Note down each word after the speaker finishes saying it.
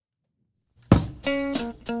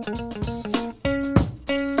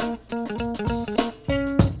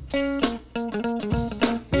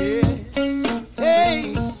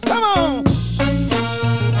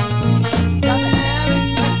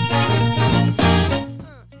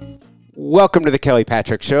Welcome to the Kelly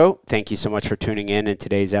Patrick Show. Thank you so much for tuning in. In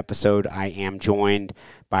today's episode, I am joined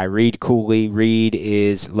by Reed Cooley. Reed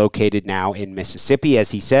is located now in Mississippi,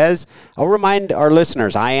 as he says. I'll remind our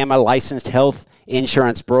listeners, I am a licensed health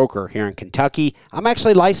insurance broker here in Kentucky. I'm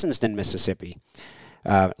actually licensed in Mississippi,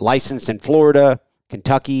 licensed in Florida,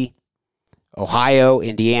 Kentucky, Ohio,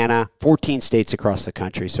 Indiana, 14 states across the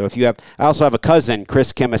country. So I also have a cousin,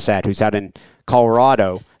 Chris Kimisat, who's out in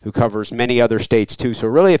Colorado, who covers many other states too. So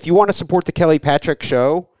really, if you want to support the Kelly Patrick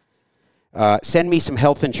Show, send me some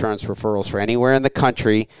health insurance referrals for anywhere in the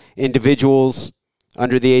country, individuals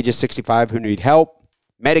under the age of 65 who need help,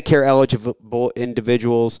 Medicare eligible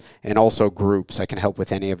individuals, and also groups. I can help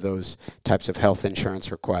with any of those types of health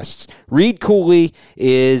insurance requests. Reed Cooley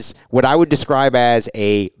is what I would describe as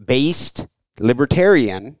a based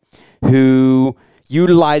libertarian who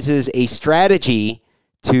utilizes a strategy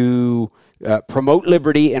to promote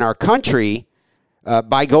liberty in our country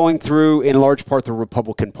by going through, in large part, the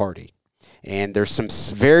Republican Party. And there's some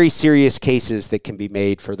very serious cases that can be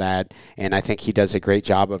made for that, and I think he does a great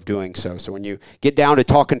job of doing so. So when you get down to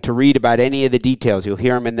talking to Reed about any of the details, you'll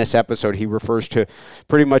hear him in this episode. He refers to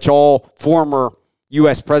pretty much all former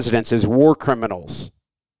U.S. presidents as war criminals.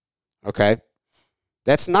 Okay?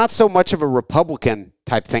 That's not so much of a Republican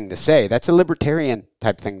type thing to say. That's a libertarian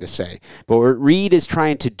type thing to say. But what Reed is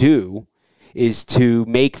trying to do is to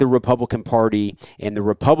make the Republican Party and the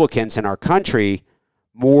Republicans in our country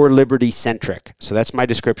more liberty-centric. So that's my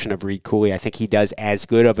description of Reed Cooley. I think he does as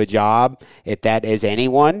good of a job at that as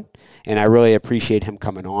anyone, and I really appreciate him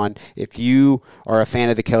coming on. If you are a fan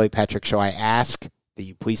of the Kelly Patrick Show, I ask that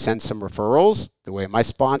you please send some referrals the way of my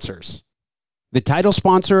sponsors. The title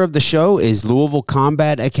sponsor of the show is Louisville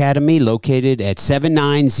Combat Academy, located at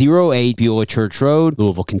 7908 Beulah Church Road,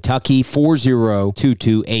 Louisville, Kentucky,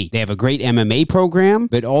 40228. They have a great MMA program,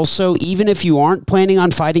 but also, even if you aren't planning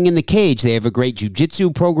on fighting in the cage, they have a great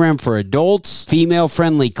jiu-jitsu program for adults,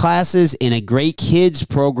 female-friendly classes, and a great kids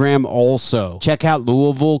program also. Check out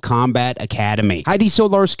Louisville Combat Academy. Heidi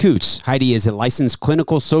Solars-Coots. Heidi is a licensed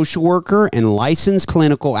clinical social worker and licensed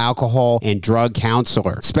clinical alcohol and drug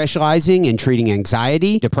counselor, specializing in treating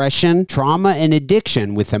anxiety, depression, trauma, and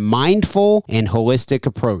addiction with a mindful and holistic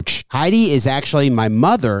approach. Heidi is actually my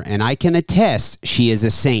mother, and I can attest she is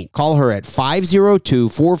a saint. Call her at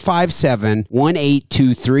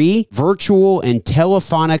 502-457-1823. Virtual and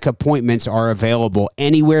telephonic appointments are available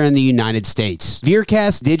anywhere in the United States.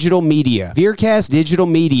 Veercast Digital Media. Veercast Digital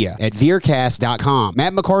Media at veercast.com.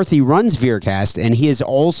 Matt McCarthy runs Veercast, and he is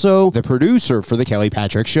also the producer for the Kelly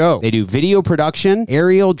Patrick Show. They do video production,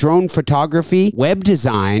 aerial drone photography, web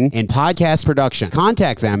design, and podcast production.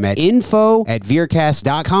 Contact them at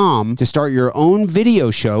info@veercast.com to start your own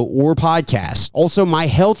video show or podcast. Also, my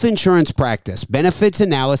health insurance practice, Benefits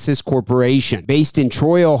Analysis Corporation. Based in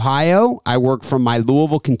Troy, Ohio, I work from my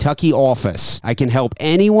Louisville, Kentucky office. I can help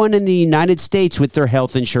anyone in the United States with their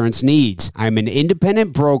health insurance needs. I'm an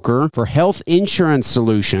independent broker for health insurance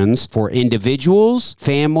solutions for individuals,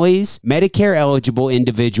 families, Medicare eligible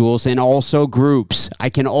individuals, and also groups. I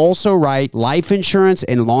can also write life insurance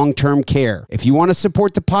and long-term care. If you want to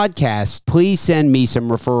support the podcast, please send me some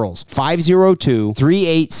referrals.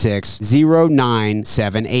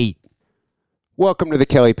 502-386-0978. Welcome to the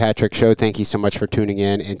Kelly Patrick Show. Thank you so much for tuning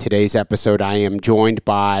in. In today's episode, I am joined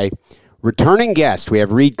by returning guest. We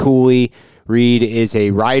have Reed Cooley. Reed is a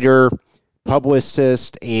writer,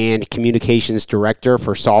 publicist, and communications director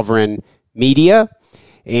for Sovereign Media,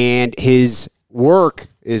 and his work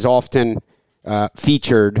is often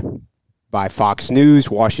featured by Fox News,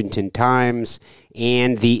 Washington Times,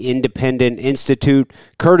 and the Independent Institute,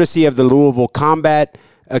 courtesy of the Louisville Combat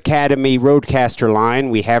Academy Roadcaster line.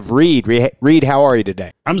 We have Reed. Reed, how are you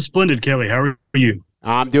today? I'm splendid, Kelly. How are you?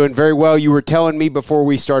 I'm doing very well. You were telling me before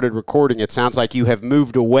we started recording, it sounds like you have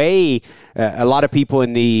moved away. A lot of people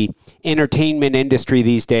in the entertainment industry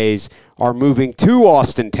these days are moving to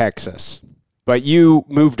Austin, Texas. But you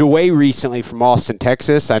moved away recently from Austin,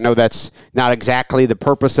 Texas. I know that's not exactly the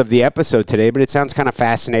purpose of the episode today, but it sounds kind of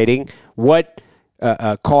fascinating. What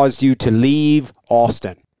caused you to leave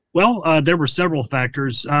Austin? Well, there were several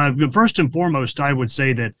factors. But first and foremost, I would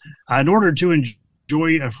say that in order to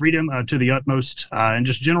enjoy freedom to the utmost and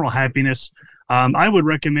just general happiness, I would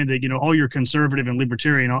recommend that, all your conservative and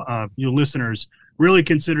libertarian your listeners really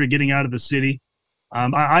consider getting out of the city.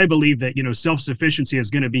 I believe that, self-sufficiency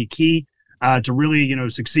is going to be key to really,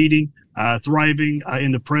 succeeding, thriving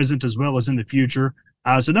in the present as well as in the future.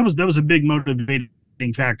 So that was a big motivating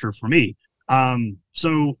factor for me.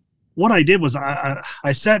 So what I did was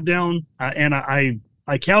I sat down and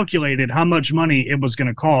I calculated how much money it was going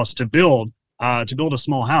to cost to build a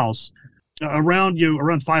small house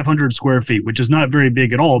around 500 square feet, which is not very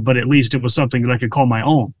big at all, but at least it was something that I could call my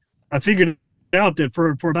own. I figured out that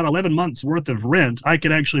for about 11 months worth of rent, I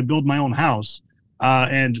could actually build my own house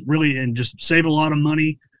and just save a lot of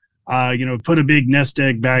money, put a big nest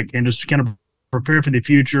egg back and just kind of prepare for the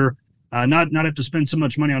future, not have to spend so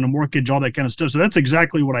much money on a mortgage, all that kind of stuff. So that's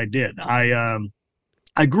exactly what I did.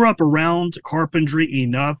 I grew up around carpentry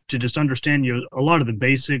enough to just understand a lot of the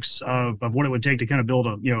basics of what it would take to kind of build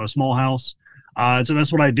a small house. So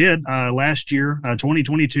that's what I did last year,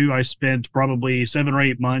 2022. I spent probably 7 or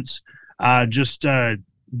 8 months just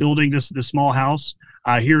building this small house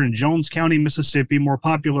here in Jones County, Mississippi, more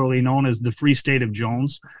popularly known as the Free State of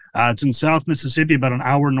Jones. It's in South Mississippi, about an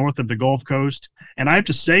hour north of the Gulf Coast. And I have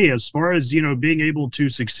to say, as far as being able to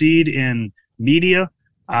succeed in media,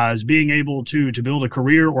 as being able to build a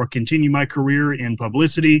career or continue my career in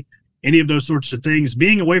publicity, any of those sorts of things,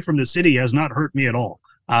 being away from the city has not hurt me at all.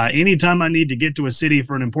 Anytime I need to get to a city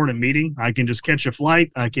for an important meeting, I can just catch a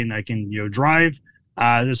flight. I can drive.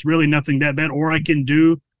 There's really nothing that bad. Or I can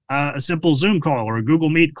do a simple Zoom call or a Google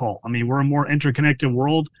Meet call. I mean, we're a more interconnected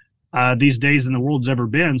world these days than the world's ever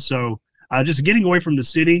been. So just getting away from the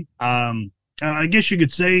city, I guess you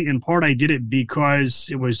could say in part I did it because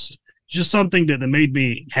it was just something that made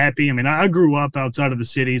me happy. I mean, I grew up outside of the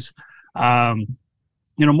cities, more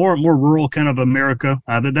rural kind of America.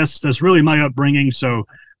 That's really my upbringing. So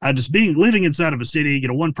just living inside of a city,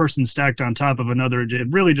 one person stacked on top of another,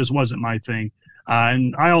 it really just wasn't my thing.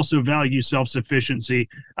 And I also value self-sufficiency,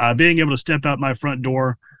 being able to step out my front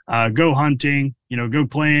door, go hunting, go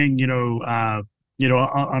playing,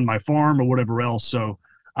 on my farm or whatever else. So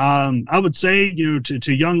I would say,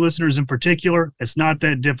 to young listeners in particular, it's not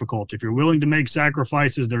that difficult. If you're willing to make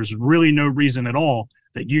sacrifices, there's really no reason at all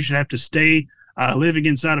that you should have to stay living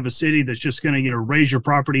inside of a city that's just going to, raise your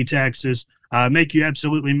property taxes, make you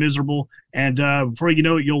absolutely miserable. And before you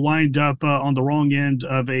know it, you'll wind up on the wrong end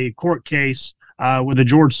of a court case with a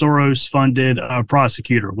George Soros funded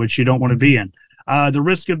prosecutor, which you don't want to be in. The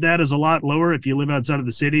risk of that is a lot lower if you live outside of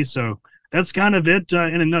the city. So that's kind of it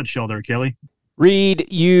in a nutshell there, Kelly.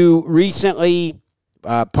 Reed, you recently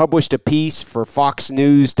published a piece for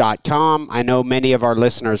foxnews.com. I know many of our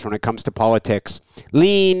listeners, when it comes to politics,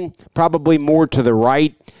 lean probably more to the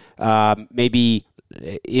right, maybe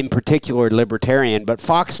in particular libertarian, but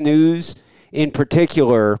Fox News in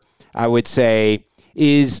particular, I would say,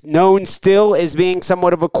 is known still as being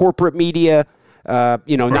somewhat of a corporate media, right.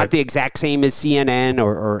 Not the exact same as CNN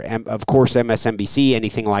or of course MSNBC,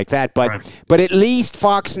 anything like that. But right. But at least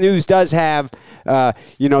Fox News does have,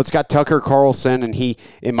 it's got Tucker Carlson, and he,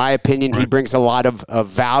 in my opinion, right. He brings a lot of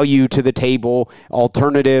value to the table,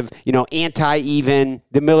 alternative, anti-even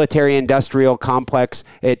the military-industrial complex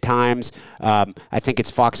at times. I think it's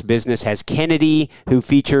Fox Business has Kennedy, who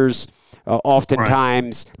features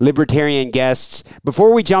oftentimes right. Libertarian guests.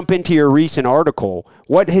 Before we jump into your recent article,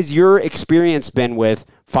 what has your experience been with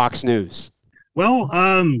Fox News? Well,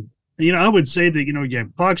 I would say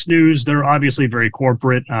that, Fox News, they're obviously very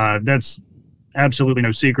corporate. That's absolutely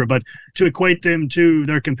no secret, but to equate them to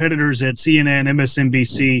their competitors at CNN,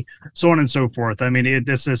 MSNBC, so on and so forth, I mean,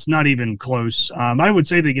 it's not even close. I would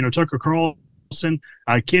say that, Tucker Carlson,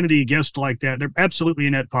 Kennedy, guests like that, they're absolutely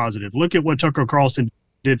a net positive. Look at what Tucker Carlson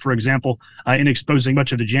did, for example, in exposing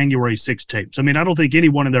much of the January 6th tapes. I mean, I don't think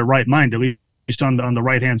anyone in their right mind, at least on the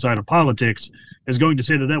right-hand side of politics, is going to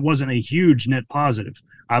say that wasn't a huge net positive,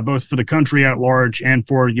 both for the country at large and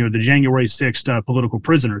for, the January 6th political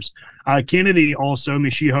prisoners. Kennedy also,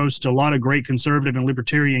 she hosts a lot of great conservative and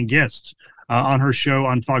libertarian guests on her show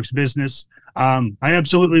on Fox Business. I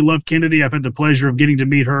absolutely love Kennedy. I've had the pleasure of getting to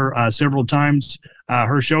meet her several times.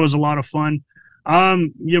 Her show is a lot of fun.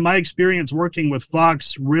 My experience working with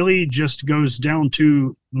Fox really just goes down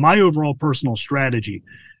to my overall personal strategy,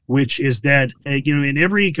 which is that, in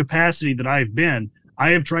every capacity that I've been, I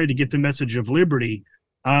have tried to get the message of liberty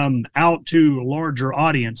out to larger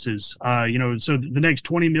audiences, so the next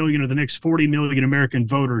 20 million or the next 40 million American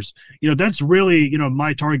voters, that's really,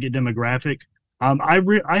 my target demographic.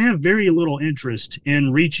 I have very little interest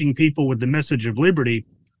in reaching people with the message of liberty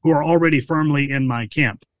who are already firmly in my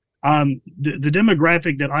camp. The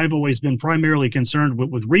demographic that I've always been primarily concerned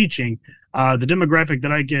with reaching, the demographic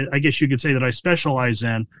that I guess you could say that I specialize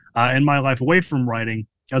in my life away from writing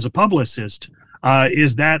as a publicist,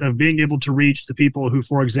 is that of being able to reach the people who,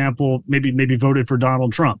 for example, maybe voted for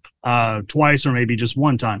Donald Trump twice or maybe just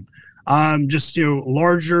one time. just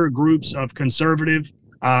larger groups of conservative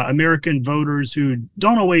American voters who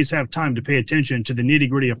don't always have time to pay attention to the nitty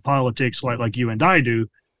gritty of politics like you and I do.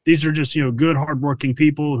 These are just good, hardworking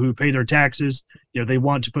people who pay their taxes. They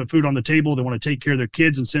want to put food on the table. They want to take care of their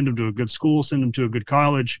kids and send them to a good school, send them to a good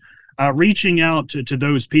college. Reaching out to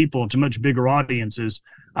those people, to much bigger audiences.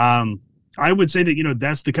 I would say that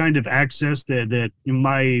that's the kind of access that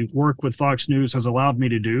my work with Fox News has allowed me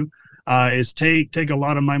to do. Is take a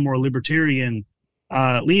lot of my more libertarian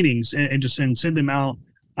leanings and send them out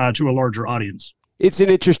to a larger audience. It's an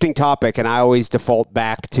interesting topic, and I always default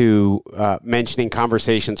back to mentioning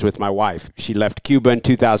conversations with my wife. She left Cuba in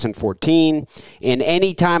 2014, and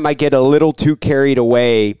anytime I get a little too carried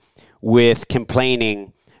away with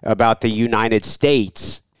complaining about the United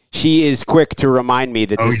States, she is quick to remind me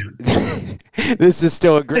that this is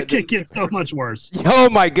still a great. It gets so much worse. Oh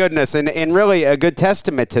my goodness! And really, a good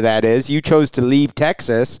testament to that is you chose to leave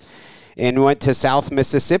Texas and went to South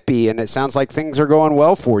Mississippi, and it sounds like things are going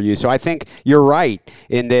well for you. So I think you're right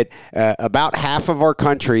in that about half of our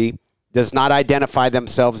country does not identify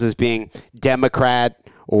themselves as being Democrat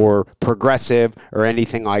or progressive or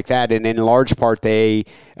anything like that. And in large part, they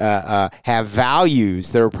have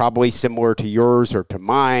values that are probably similar to yours or to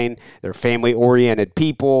mine. They're family-oriented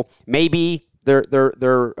people. Maybe they're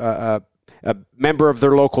a member of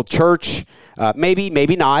their local church.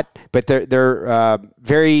 Maybe not, but they're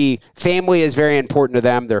very, family is very important to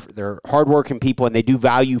them. They're hardworking people, and they do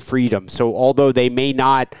value freedom. So although they may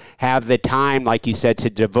not have the time, like you said, to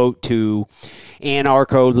devote to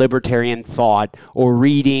anarcho-libertarian thought or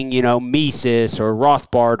reading, Mises or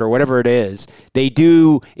Rothbard or whatever it is, they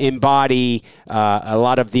do embody a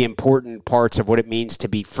lot of the important parts of what it means to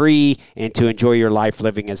be free and to enjoy your life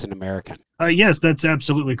living as an American. Yes, that's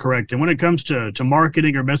absolutely correct. And when it comes to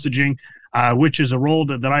marketing or messaging, which is a role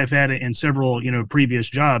that I've had in several, previous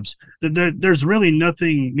jobs, there's really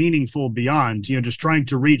nothing meaningful beyond, just trying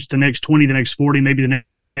to reach the next 20, the next 40, maybe the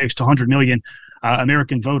next 100 million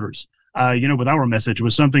American voters. With our message,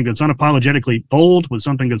 with something that's unapologetically bold, with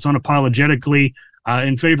something that's unapologetically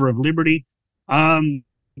in favor of liberty.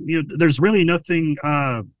 There's really nothing.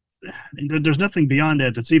 There's nothing beyond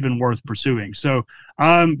that that's even worth pursuing. So,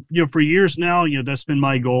 for years now, that's been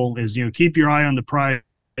my goal is, keep your eye on the prize.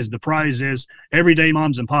 The prize is everyday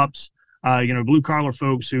moms and pops, blue collar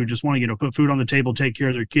folks who just want to, put food on the table, take care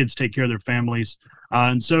of their kids, take care of their families.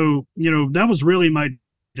 And so, that was really my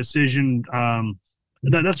decision.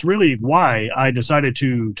 That's really why I decided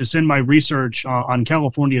to send my research on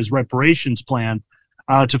California's reparations plan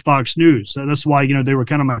to Fox News. So that's why, they were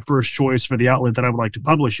kind of my first choice for the outlet that I would like to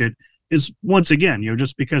publish it, is once again,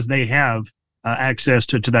 just because they have access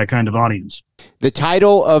to that kind of audience. The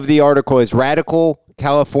title of the article is Radical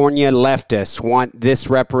California Leftists Want This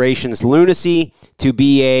Reparations Lunacy to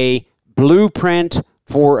Be a Blueprint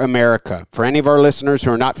for America. For any of our listeners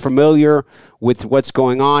who are not familiar with what's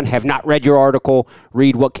going on, have not read your article,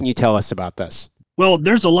 Reed, what can you tell us about this? Well,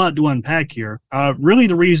 there's a lot to unpack here. Really,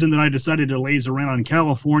 the reason that I decided to laser in on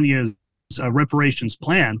California's reparations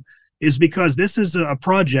plan is because this is a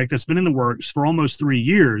project that's been in the works for almost 3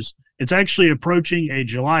 years. It's actually approaching a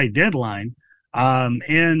July deadline,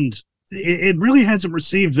 and it really hasn't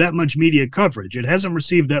received that much media coverage. It hasn't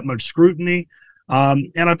received that much scrutiny.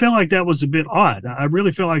 And I felt like that was a bit odd. I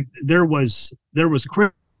really felt like there was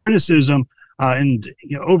criticism and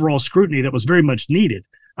overall scrutiny that was very much needed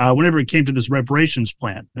whenever it came to this reparations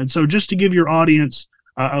plan. And so just to give your audience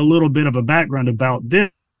a little bit of a background about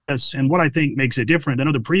this and what I think makes it different than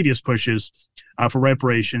other previous pushes for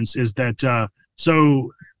reparations is that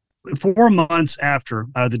so 4 months after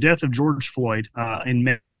the death of George Floyd in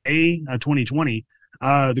May 2020,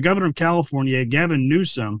 the governor of California, Gavin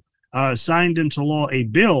Newsom, signed into law a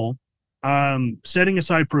bill setting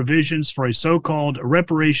aside provisions for a so-called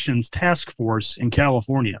reparations task force in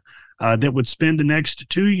California that would spend the next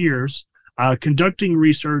 2 years conducting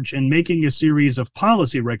research and making a series of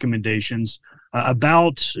policy recommendations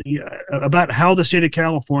about how the state of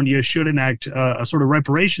California should enact a sort of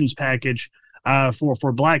reparations package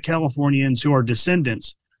for Black Californians who are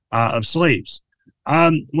descendants of slaves.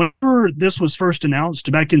 Whenever this was first announced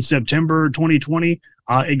back in September 2020,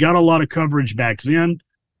 it got a lot of coverage back then,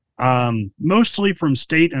 mostly from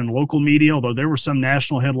state and local media, although there were some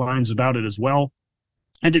national headlines about it as well.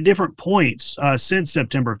 And at different points since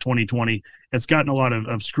September of 2020, it's gotten a lot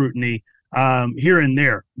of scrutiny here and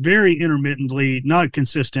there, very intermittently, not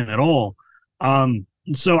consistent at all.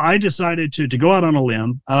 So I decided to go out on a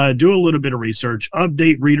limb, do a little bit of research,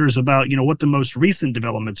 update readers about, what the most recent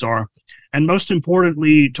developments are. And most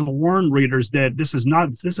importantly, to warn readers that this is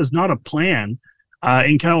not a plan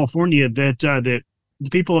in California that the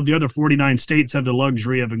people of the other 49 states have the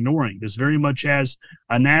luxury of ignoring. This very much has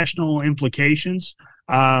national implications,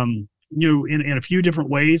 in a few different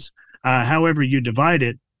ways, however you divide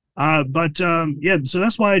it. So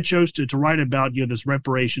that's why I chose to write about this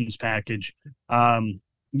reparations package. And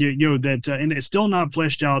it's still not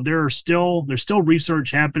fleshed out. There's still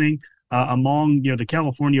research happening among the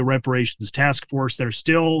California Reparations Task Force. They're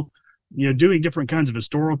still doing different kinds of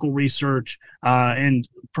historical research and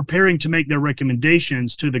preparing to make their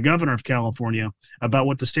recommendations to the governor of California about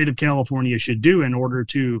what the state of California should do in order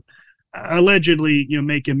to allegedly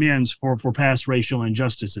make amends for past racial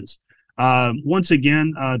injustices. Once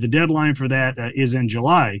again, the deadline for that is in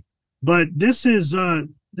July. But this is a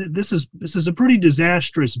pretty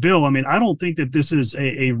disastrous bill. I mean, I don't think that this is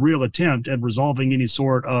a real attempt at resolving any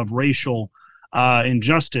sort of racial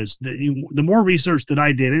injustice. The more research that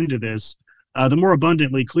I did into this, the more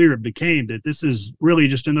abundantly clear it became that this is really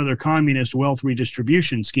just another communist wealth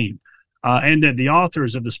redistribution scheme, and that the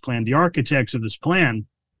authors of this plan, the architects of this plan,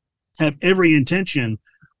 have every intention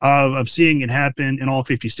of seeing it happen in all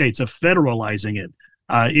 50 states, of federalizing it,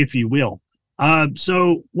 if you will.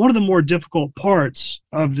 So one of the more difficult parts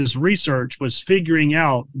of this research was figuring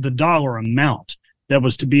out the dollar amount that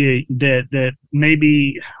was to be that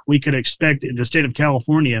maybe we could expect the state of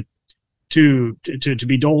California to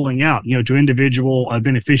be doling out, to individual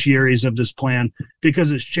beneficiaries of this plan,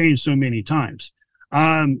 because it's changed so many times.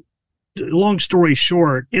 Long story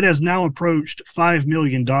short, it has now approached $5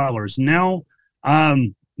 million.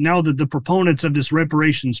 Now that the proponents of this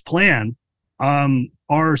reparations plan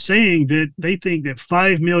are saying that they think that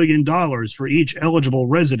 $5 million for each eligible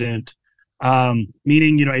resident,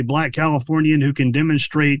 meaning, a Black Californian who can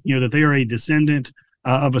demonstrate, that they are a descendant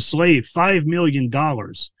of a slave, $5 million.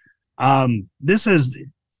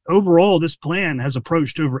 Overall, this plan has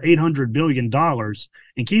approached over $800 billion.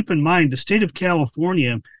 And keep in mind, the state of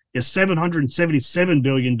California is $777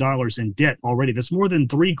 billion in debt already. That's more than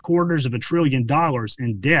 $750 billion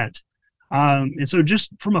in debt. And so just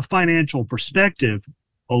from a financial perspective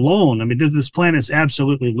alone, I mean, this plan is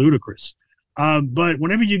absolutely ludicrous. But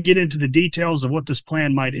whenever you get into the details of what this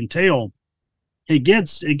plan might entail, it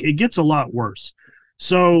gets a lot worse.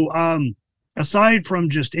 So aside from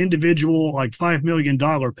just individual $5 million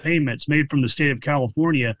payments made from the state of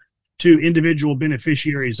California to individual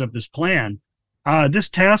beneficiaries of this plan, this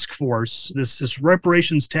task force, this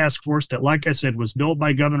reparations task force that, like I said, was built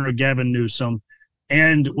by Governor Gavin Newsom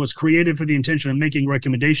and was created for the intention of making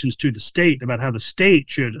recommendations to the state about how the state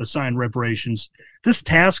should assign reparations. This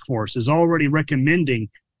task force is already recommending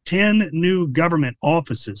 10 new government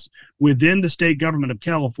offices within the state government of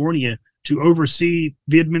California to oversee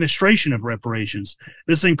the administration of reparations.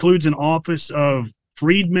 This includes an Office of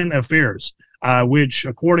Freedmen Affairs, which,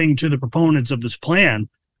 according to the proponents of this plan,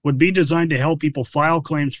 would be designed to help people file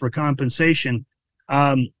claims for compensation.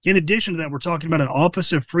 In addition to that, we're talking about an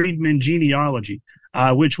Office of Freedmen Genealogy,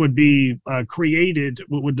 which would be created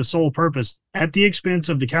with the sole purpose, at the expense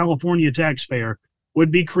of the California taxpayer,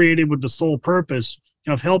 would be created with the sole purpose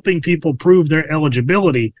of helping people prove their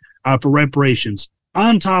eligibility for reparations.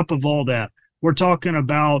 On top of all that, we're talking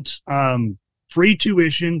about free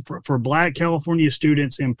tuition for Black California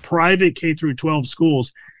students in private K-12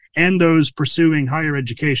 schools and those pursuing higher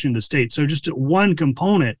education in the state. So just one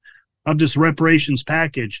component of this reparations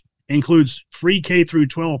package includes free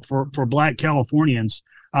K-12 for Black Californians,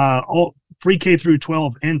 all free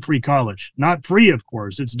K-12 and free college. Not free, of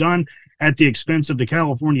course. It's done at the expense of the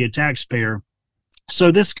California taxpayer.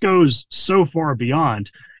 So this goes so far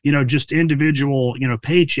beyond, just individual,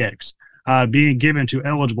 paychecks being given to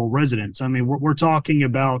eligible residents. I mean, we're talking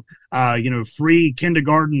about, free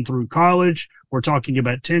kindergarten through college. We're talking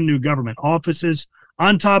about 10 new government offices.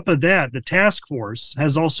 On top of that, the task force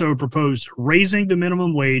has also proposed raising the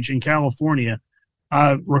minimum wage in California,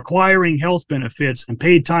 requiring health benefits and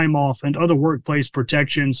paid time off and other workplace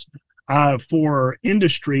protections for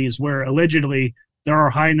industries where allegedly there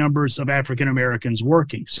are high numbers of African Americans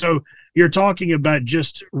working. So you're talking about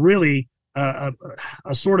just really a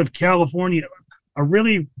sort of California, a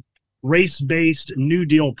really race-based New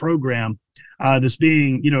Deal program that's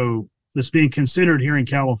being considered here in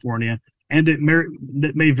California, and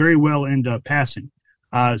that may very well end up passing.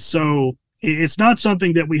 So it's not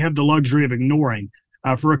something that we have the luxury of ignoring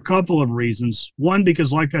for a couple of reasons. One,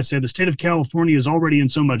 because like I said, the state of California is already in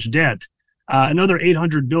so much debt. Another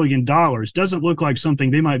 $800 billion doesn't look like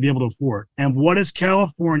something they might be able to afford. And what is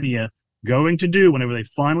California going to do whenever they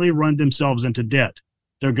finally run themselves into debt?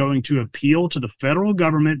 They're going to appeal to the federal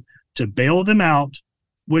government to bail them out,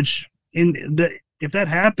 which if that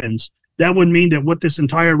happens, that would mean that what this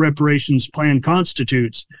entire reparations plan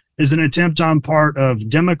constitutes is an attempt on part of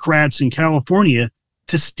Democrats in California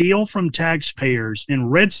to steal from taxpayers in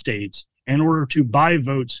red states in order to buy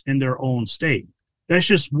votes in their own state. That's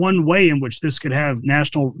just one way in which this could have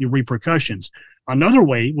national repercussions. Another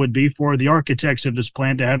way would be for the architects of this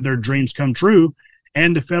plan to have their dreams come true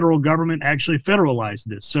and the federal government actually federalize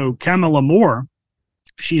this. So Kamala Moore,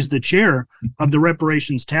 she's the chair of the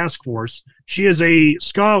reparations task force. She is a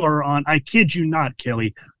scholar on, I kid you not,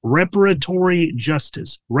 Kelly, reparatory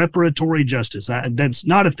justice. Reparatory justice. That's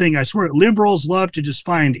not a thing. I swear, liberals love to just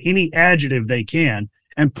find any adjective they can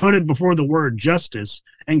and put it before the word justice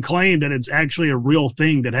and claim that it's actually a real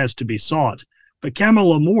thing that has to be sought. But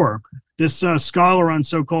Kamala Moore, this scholar on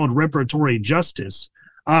so-called reparatory justice,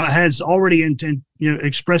 has already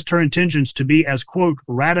expressed her intentions to be as, quote,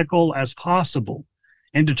 radical as possible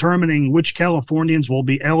in determining which Californians will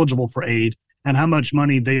be eligible for aid and how much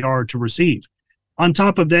money they are to receive. On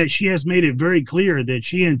top of that, she has made it very clear that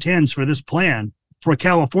she intends for this plan, for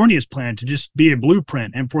California's plan, to just be a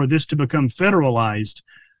blueprint and for this to become federalized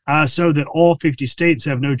so that all 50 states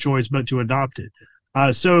have no choice but to adopt it.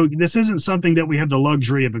 So this isn't something that we have the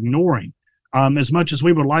luxury of ignoring. As much as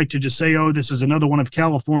we would like to just say, oh, this is another one of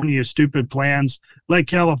California's stupid plans, let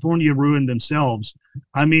California ruin themselves.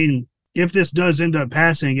 I mean, if this does end up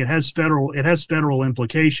passing, it has federal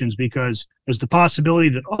implications because there's the possibility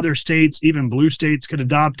that other states, even blue states, could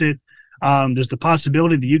adopt it. There's the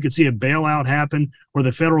possibility that you could see a bailout happen where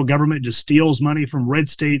the federal government just steals money from red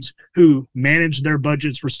states who manage their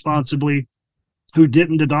budgets responsibly, who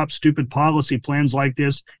didn't adopt stupid policy plans like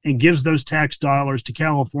this, and gives those tax dollars to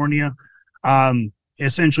California,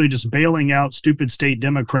 essentially just bailing out stupid state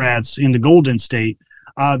Democrats in the Golden State.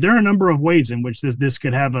 There are a number of ways in which this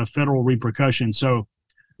could have a federal repercussion. So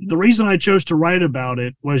the reason I chose to write about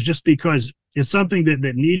it was just because it's something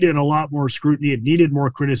that needed a lot more scrutiny. It needed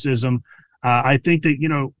more criticism. I think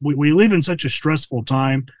that, we live in such a stressful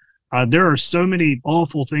time. There are so many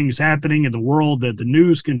awful things happening in the world that the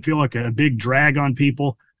news can feel like a big drag on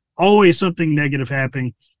people. Always something negative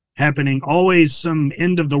happening, always some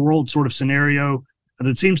end of the world sort of scenario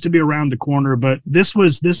that seems to be around the corner. But this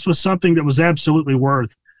was something that was absolutely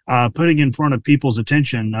worth putting in front of people's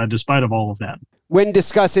attention, despite of all of that. When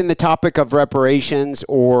discussing the topic of reparations,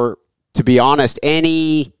 or to be honest,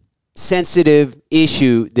 any sensitive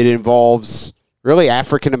issue that involves really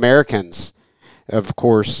African Americans, of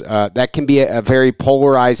course, that can be a very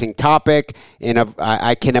polarizing topic. And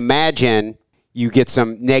I can imagine you get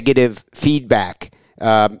some negative feedback.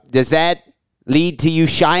 Does that lead to you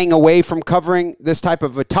shying away from covering this type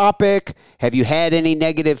of a topic? Have you had any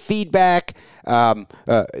negative feedback?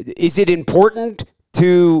 Is it important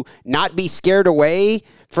to not be scared away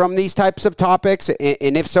from these types of topics?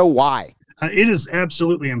 And if so, why? It is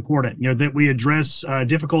absolutely important, that we address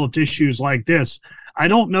difficult issues like this. I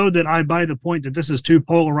don't know that I buy the point that this is too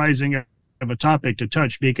polarizing of a topic to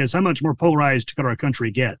touch, because how much more polarized could our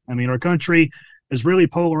country get? I mean, our country is really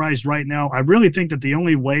polarized right now. I really think that the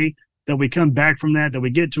only way that we come back from that we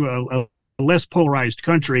get to a less polarized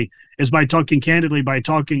country is by talking candidly, by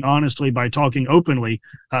talking honestly, by talking openly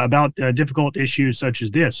about difficult issues such as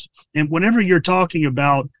this. And whenever you're talking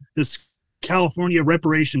about this California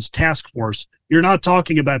Reparations Task Force, you're not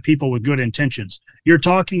talking about people with good intentions. You're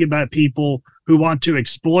talking about people who want to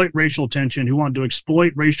exploit racial tension, who want to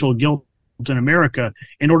exploit racial guilt in America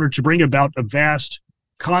in order to bring about a vast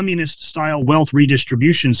communist-style wealth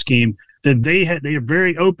redistribution scheme that they are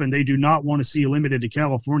very open. They do not want to see limited to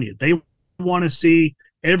California. They want to see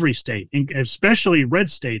every state, especially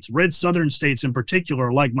red states, red southern states in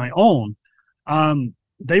particular, like my own.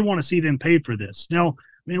 They want to see them pay for this. Now,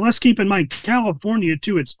 let's keep in mind, California,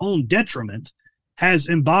 to its own detriment, has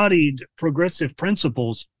embodied progressive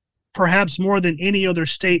principles perhaps more than any other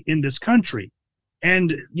state in this country.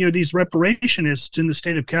 And, these reparationists in the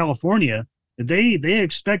state of California, they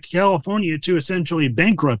expect California to essentially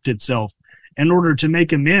bankrupt itself in order to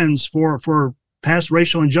make amends for past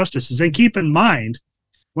racial injustices. And keep in mind,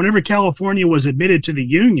 whenever California was admitted to the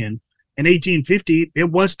Union in 1850,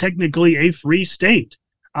 it was technically a free state.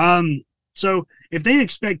 So if they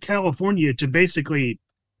expect California to basically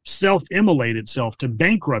self-immolate itself, to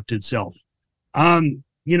bankrupt itself,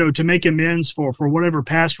 to make amends for whatever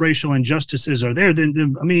past racial injustices are there,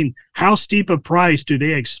 then, how steep a price do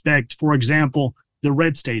they expect, for example, the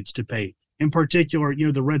red states to pay, in particular,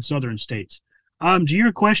 the red southern states? To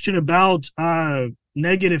your question about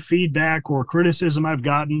negative feedback or criticism I've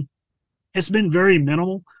gotten, it's been very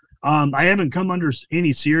minimal. I haven't come under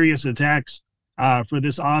any serious attacks for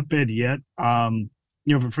this op-ed yet.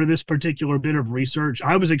 For this particular bit of research,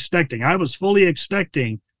 I was fully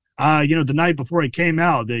expecting, the night before it came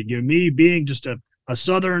out, that me being just a a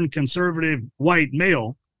Southern conservative white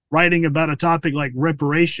male writing about a topic like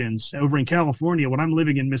reparations over in California when I'm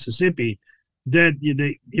living in Mississippi, that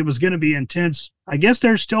it was going to be intense. I guess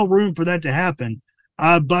there's still room for that to happen.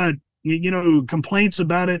 But, complaints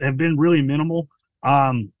about it have been really minimal.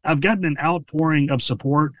 I've gotten an outpouring of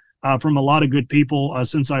support from a lot of good people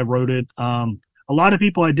since I wrote it. A lot of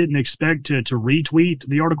people I didn't expect to retweet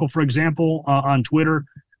the article, for example, on Twitter.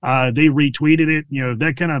 They retweeted it.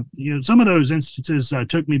 That kind of, some of those instances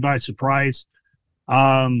took me by surprise.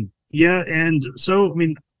 And so,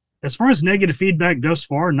 as far as negative feedback thus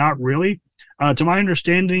far, not really. To my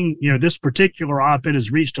understanding, this particular op-ed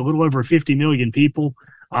has reached a little over 50 million people,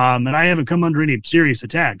 and I haven't come under any serious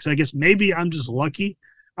attacks. I guess maybe I'm just lucky.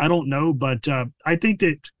 I don't know, but I think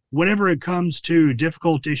that whenever it comes to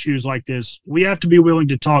difficult issues like this, we have to be willing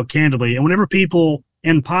to talk candidly. And whenever people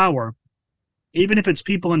in power, even if it's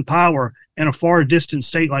people in power in a far distant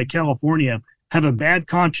state like California, have a bad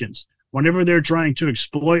conscience, whenever they're trying to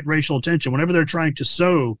exploit racial tension, whenever they're trying to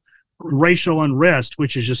sow racial unrest,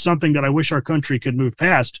 which is just something that I wish our country could move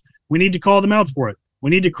past, we need to call them out for it. We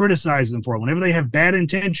need to criticize them for it. Whenever they have bad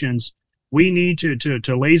intentions, we need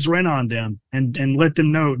to laser in on them and let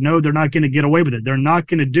them know, no, they're not going to get away with it. They're not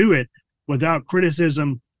going to do it without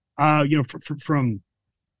criticism, from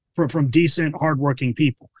decent, hardworking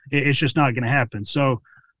people. It's just not going to happen. So,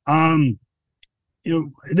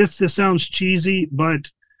 this sounds cheesy, but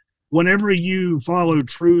whenever you follow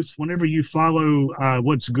truth, whenever you follow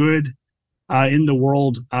what's good in the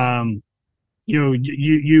world, you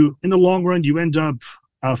in the long run, you end up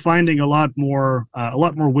finding a lot more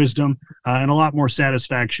wisdom and a lot more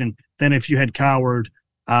satisfaction than if you had cowered,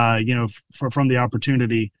 from the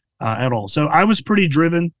opportunity at all. So I was pretty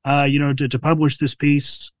driven, to publish this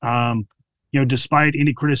piece, despite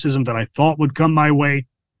any criticism that I thought would come my way.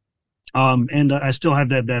 And I still have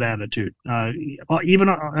that attitude.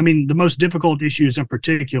 The most difficult issues in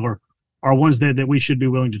particular are ones that we should be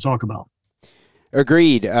willing to talk about.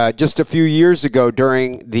 Agreed. Just a few years ago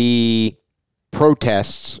during the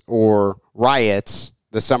protests or riots,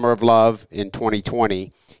 the Summer of Love in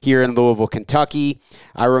 2020, here in Louisville, Kentucky,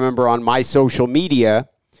 I remember on my social media,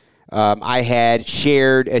 I had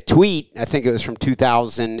shared a tweet, I think it was from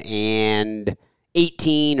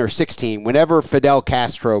 2018 or 16, whenever Fidel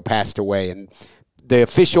Castro passed away, and the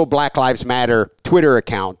official Black Lives Matter Twitter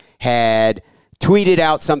account had tweeted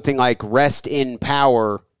out something like "Rest in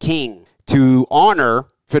Power, King," to honor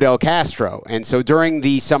Fidel Castro. And so during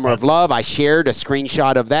the Summer of Love, I shared a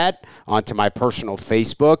screenshot of that onto my personal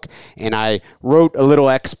Facebook, and I wrote a little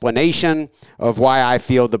explanation of why I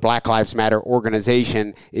feel the Black Lives Matter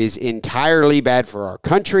organization is entirely bad for our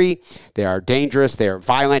country. They are dangerous, they are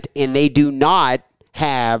violent, and they do not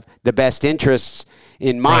have the best interests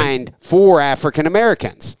in mind for African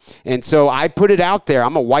Americans. And so I put it out there.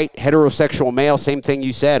 I'm a white heterosexual male, same thing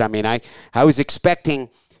you said. I was expecting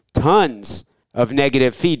tons of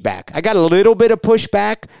negative feedback. I got a little bit of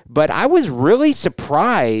pushback, but I was really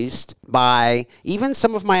surprised by even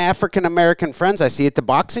some of my African American friends I see at the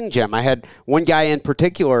boxing gym. I had one guy in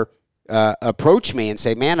particular approach me and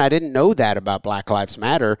say, "Man, I didn't know that about Black Lives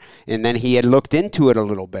Matter." And then he had looked into it a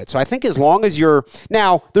little bit. So I think as long as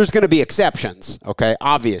now there's going to be exceptions. Okay.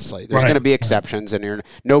 Obviously there's going to be exceptions, and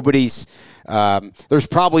there's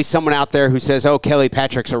probably someone out there who says, "Oh, Kelly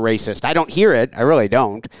Patrick's a racist." I don't hear it. I really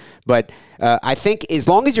don't. But I think as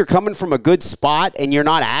long as you're coming from a good spot and you're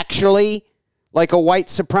not actually like a white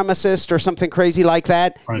supremacist or something crazy like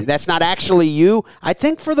that, that's not actually you. I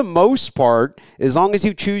think for the most part, as long as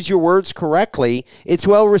you choose your words correctly, it's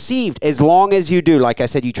well received. As long as you do, like I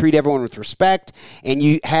said, you treat everyone with respect, and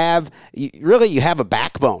you have a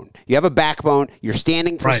backbone. You have a backbone. You're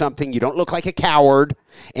standing for something. You don't look like a coward,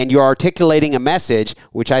 and you're articulating a message,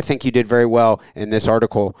 which I think you did very well in this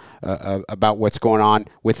article about what's going on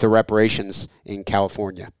with the reparations in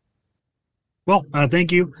California. Well,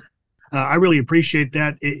 thank you. I really appreciate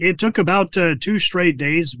that. It took about 2 straight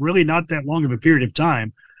days, really not that long of a period of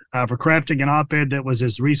time, for crafting an op-ed that was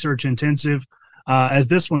as research intensive as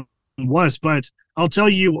this one was. But I'll tell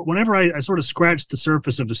you, whenever I sort of scratched the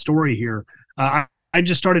surface of the story here, I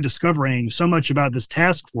just started discovering so much about this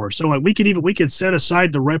task force. So we could set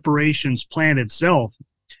aside the reparations plan itself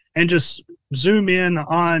and just zoom in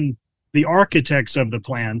on the architects of the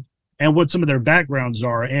plan and what some of their backgrounds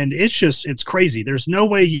are. And it's crazy. There's no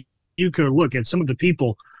way you could look at some of the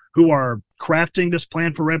people who are crafting this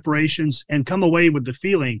plan for reparations and come away with the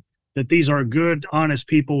feeling that these are good, honest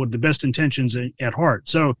people with the best intentions at heart.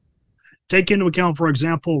 So take into account, for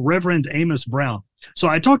example, Reverend Amos Brown. So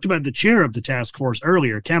I talked about the chair of the task force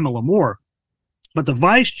earlier, Kamala Moore, but the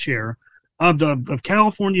vice chair of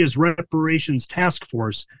California's reparations task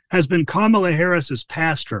force has been Kamala Harris's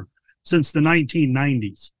pastor since the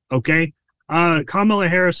 1990s. Okay, Kamala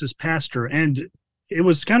Harris's pastor, and it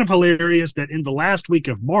was kind of hilarious that in the last week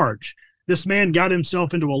of March, this man got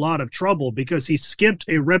himself into a lot of trouble because he skipped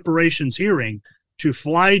a reparations hearing to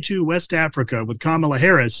fly to West Africa with Kamala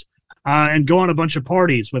Harris and go on a bunch of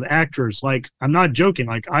parties with actors like, I'm not joking,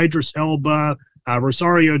 like Idris Elba,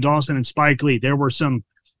 Rosario Dawson, and Spike Lee.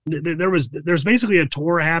 There's basically a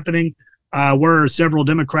tour happening where several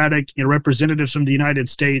Democratic representatives from the United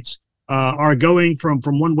States are going from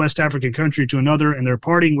one West African country to another, and they're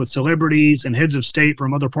partying with celebrities and heads of state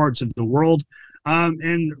from other parts of the world.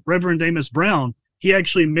 And Reverend Amos Brown, he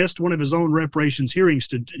actually missed one of his own reparations hearings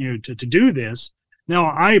to do this.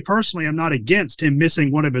 Now, I personally am not against him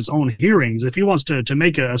missing one of his own hearings. If he wants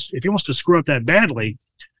to screw up that badly,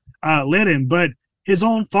 let him. But his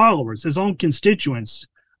own followers, his own constituents,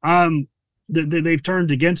 they've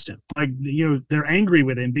turned against him. Like, they're angry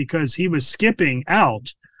with him because he was skipping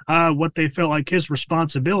out what they felt like his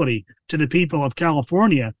responsibility to the people of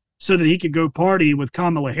California so that he could go party with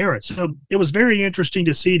Kamala Harris. So it was very interesting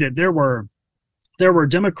to see that there were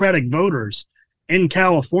Democratic voters in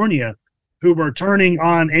California who were turning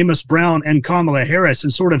on Amos Brown and Kamala Harris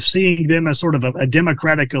and sort of seeing them as sort of a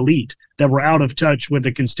Democratic elite that were out of touch with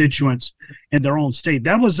the constituents in their own state.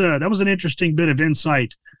 That was an interesting bit of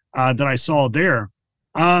insight that I saw there.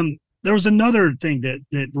 There was another thing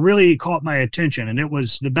that really caught my attention, and it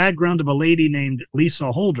was the background of a lady named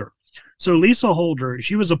Lisa Holder. So Lisa Holder,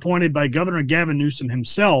 she was appointed by Governor Gavin Newsom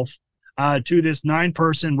himself to this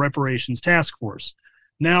 9-person reparations task force.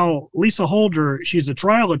 Now, Lisa Holder, she's a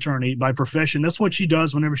trial attorney by profession. That's what she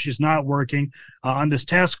does whenever she's not working on this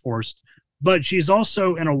task force. But she's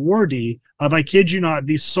also an awardee of, I kid you not,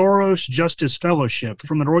 the Soros Justice Fellowship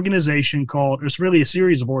from an organization called, it's really a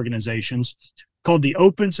series of organizations called the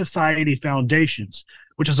Open Society Foundations,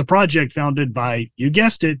 which is a project founded by, you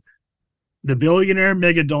guessed it, the billionaire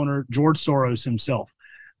mega donor George Soros himself.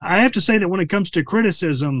 I have to say that when it comes to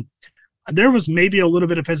criticism, there was maybe a little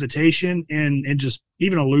bit of hesitation in just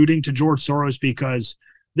even alluding to George Soros because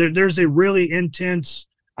there's a really intense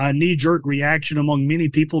knee-jerk reaction among many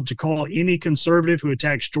people to call any conservative who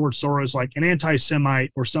attacks George Soros like an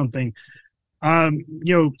anti-Semite or something.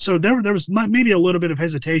 So there was maybe a little bit of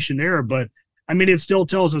hesitation there, but I mean, it still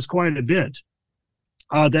tells us quite a bit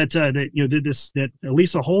that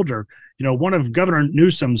Lisa Holder, one of Governor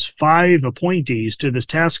Newsom's 5 appointees to this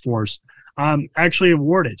task force,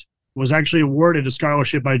 was actually awarded a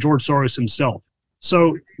scholarship by George Soros himself.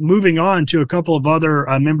 So moving on to a couple of other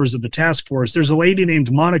members of the task force, there's a lady named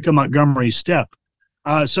Monica Montgomery Stepp.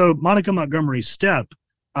 So Monica Montgomery Stepp,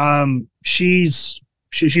 she's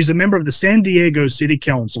a member of the San Diego City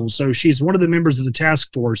Council. So she's one of the members of the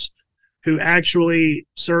task force who actually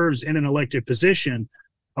serves in an elected position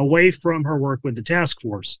away from her work with the task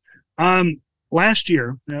force. Last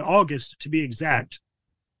year, in August to be exact,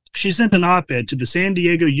 she sent an op-ed to the San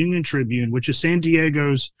Diego Union Tribune, which is San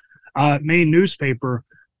Diego's main newspaper,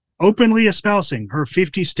 openly espousing her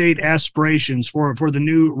 50-state aspirations for the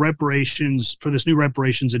new reparations, for this new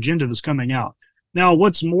reparations agenda that's coming out. Now,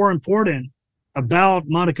 what's more important about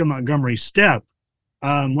Monica Montgomery Stepp,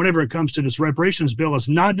 whenever it comes to this reparations bill, is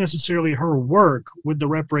not necessarily her work with the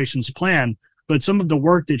reparations plan, but some of the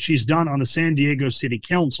work that she's done on the San Diego City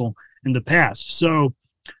Council in the past. So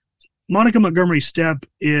Monica Montgomery Stepp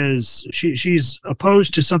she's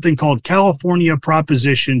opposed to something called California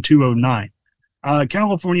Proposition 209.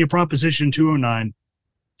 California Proposition 209,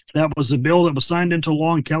 that was a bill that was signed into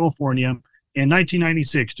law in California in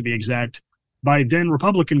 1996, to be exact, by then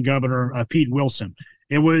Republican Governor Pete Wilson.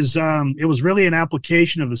 It was really an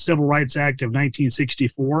application of the Civil Rights Act of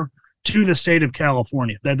 1964 to the state of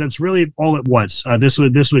California. That's really all it was. This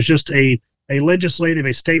was just a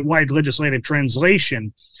statewide legislative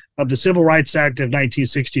translation of the Civil Rights Act of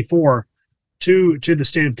 1964 to the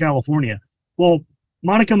state of California. Well,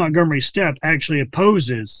 Monica Montgomery Stepp actually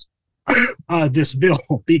opposes this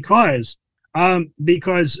bill because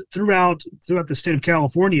throughout the state of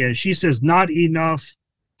California, she says not enough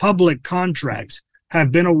public contracts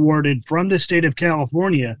have been awarded from the state of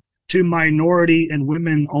California to minority and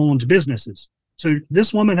women-owned businesses. So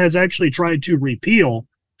this woman has actually tried to repeal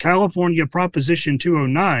California Proposition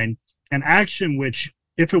 209, an action which,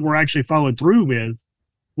 if it were actually followed through with,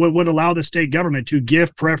 would allow the state government to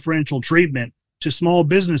give preferential treatment to small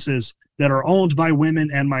businesses that are owned by women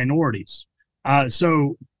and minorities.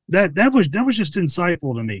 So that was just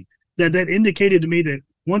insightful to me. That indicated to me that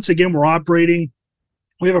once again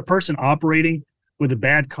we have a person operating with a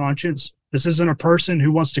bad conscience. This isn't a person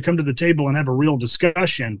who wants to come to the table and have a real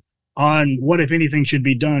discussion on what, if anything, should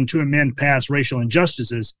be done to amend past racial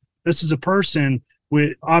injustices. This is a person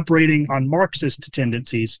with operating on Marxist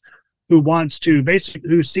tendencies who wants to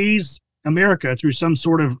who sees America through some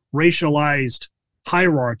sort of racialized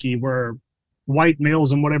hierarchy where white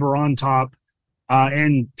males and whatever are on top.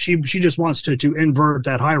 And she just wants to invert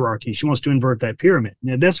that hierarchy. She wants to invert that pyramid.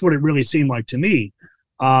 Now, that's what it really seemed like to me.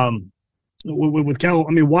 With Cal,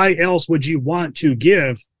 I mean, why else would you want to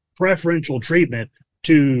give preferential treatment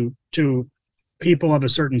to people of a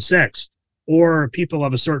certain sex or people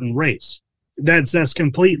of a certain race? That's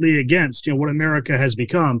completely against what America has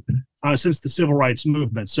become since the civil rights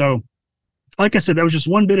movement. So, like I said, that was just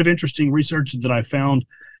one bit of interesting research that I found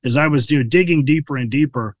as I was digging deeper and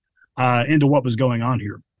deeper into what was going on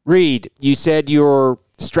here. Reed, you said your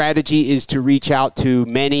strategy is to reach out to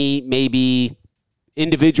many, maybe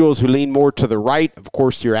individuals who lean more to the right, of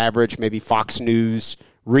course, your average maybe Fox News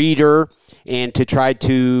reader, and to try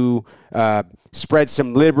to spread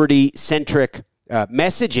some liberty-centric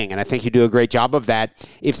messaging, and I think you do a great job of that.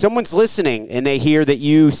 If someone's listening and they hear that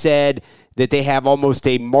you said that they have almost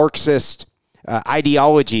a Marxist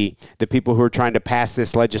ideology, the people who are trying to pass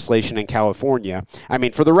this legislation in California, I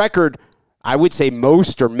mean, for the record, I would say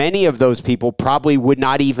most or many of those people probably would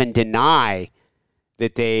not even deny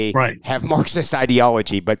that they have Marxist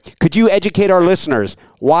ideology. But could you educate our listeners?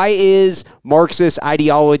 Why is Marxist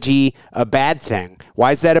ideology a bad thing?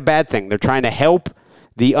 Why is that a bad thing? They're trying to help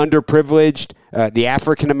the underprivileged, the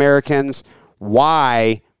African Americans.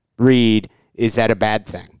 Why, Reed, is that a bad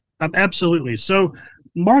thing? Absolutely. So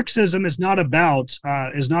Marxism is not about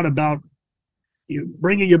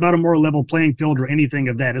bringing you about a more level playing field or anything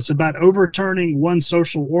of that. It's about overturning one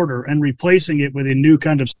social order and replacing it with a new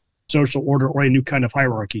kind of social order or a new kind of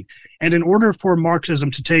hierarchy. And in order for Marxism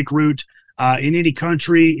to take root in any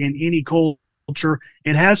country, in any culture,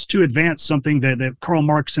 it has to advance something that Karl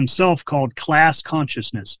Marx himself called class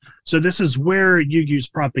consciousness. So this is where you use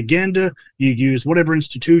propaganda, you use whatever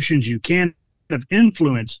institutions you can of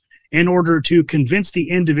influence in order to convince the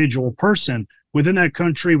individual person within that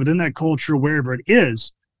country, within that culture, wherever it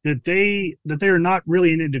is, that they are not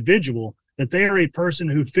really an individual, that they are a person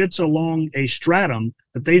who fits along a stratum,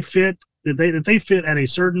 that they fit at a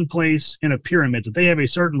certain place in a pyramid, that they have a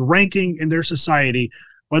certain ranking in their society,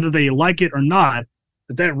 whether they like it or not,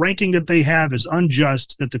 that ranking that they have is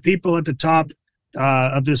unjust, that the people at the top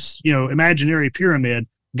of this imaginary pyramid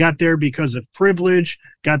got there because of privilege,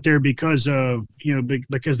 got there because of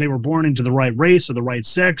because they were born into the right race or the right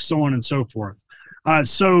sex, so on and so forth.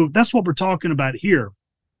 So that's what we're talking about here.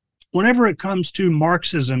 Whenever it comes to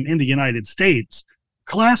Marxism in the United States,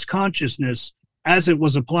 class consciousness, as it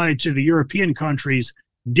was applied to the European countries,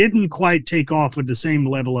 didn't quite take off with the same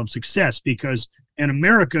level of success, because in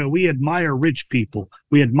America, we admire rich people.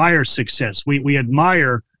 We admire success. We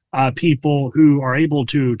admire people who are able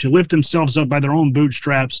to lift themselves up by their own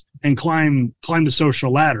bootstraps and climb the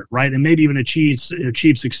social ladder, right? And maybe even achieve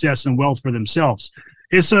success and wealth for themselves.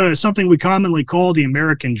 It's something we commonly call the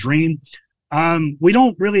American dream. We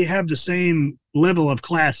don't really have the same level of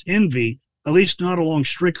class envy, at least not along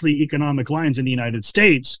strictly economic lines in the United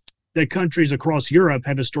States, that countries across Europe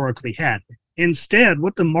have historically had. Instead,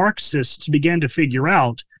 what the Marxists began to figure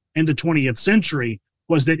out in the 20th century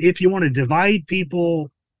was that if you want to divide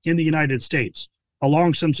people in the United States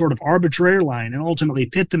along some sort of arbitrary line and ultimately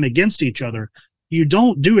pit them against each other, you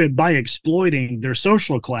don't do it by exploiting their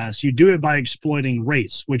social class. You do it by exploiting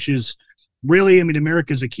race, which is really,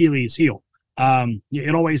 America's Achilles heel.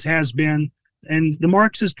 It always has been. And the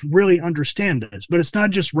Marxists really understand this, but it's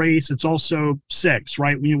not just race, it's also sex,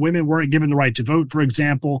 right? Women weren't given the right to vote, for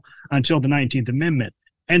example, until the 19th Amendment.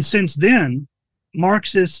 And since then,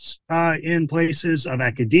 Marxists in places of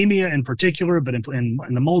academia in particular, but in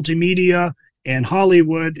the multimedia and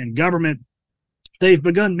Hollywood and government, they've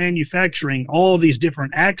begun manufacturing all these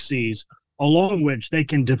different axes along which they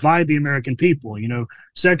can divide the American people,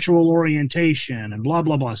 sexual orientation and blah,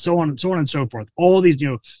 blah, blah, so on and so forth. All these,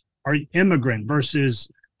 are immigrant versus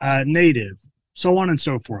native, so on and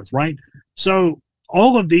so forth, right? So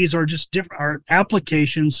all of these are just are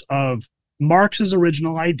applications of Marx's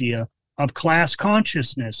original idea of class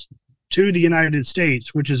consciousness to the United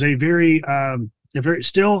States, which is a very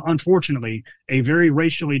still, unfortunately, a very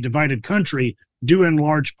racially divided country, due in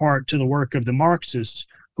large part to the work of the Marxists,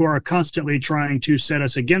 who are constantly trying to set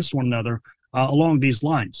us against one another along these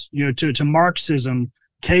lines. To Marxism,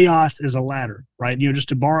 chaos is a ladder, right? Just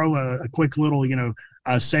to borrow a quick little,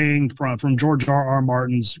 saying from George R.R.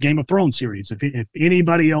 Martin's Game of Thrones series, if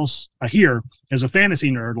anybody else here is a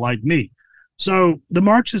fantasy nerd like me. So the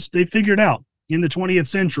Marxists, they figured out in the 20th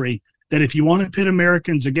century that if you want to pit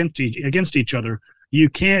Americans against each other, You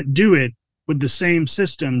can't do it with the same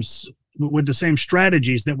systems, with the same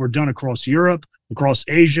strategies that were done across Europe, across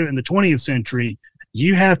Asia in the 20th century.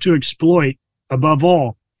 You have to exploit, above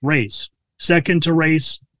all, race. Second to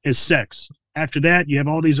race is sex. After that, you have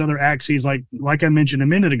all these other axes, like I mentioned a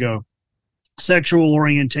minute ago, sexual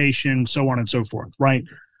orientation, so on and so forth, right?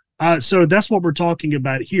 So that's what we're talking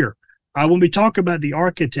about here. When we talk about the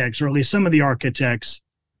architects, or at least some of the architects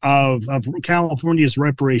of California's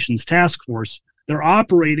reparations task force, they're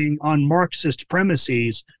operating on Marxist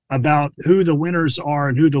premises about who the winners are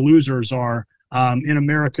and who the losers are in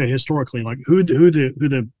America historically, like who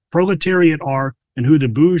the proletariat are and who the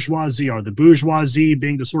bourgeoisie are. The bourgeoisie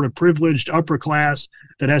being the sort of privileged upper class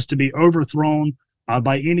that has to be overthrown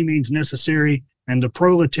by any means necessary, and the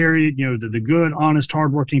proletariat, the good, honest,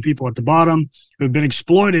 hardworking people at the bottom who have been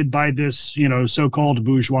exploited by this, so-called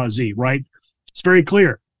bourgeoisie. Right? It's very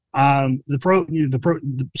clear. The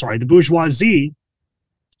bourgeoisie,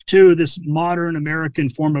 to this modern American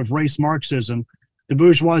form of race Marxism, the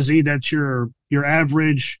bourgeoisie, that's your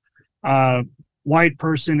average white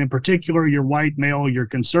person, in particular, your white male, your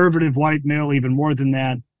conservative white male, even more than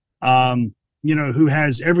that, who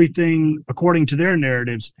has everything, according to their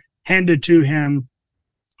narratives, handed to him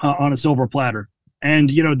on a silver platter. And,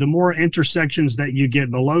 the more intersections that you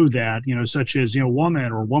get below that, such as,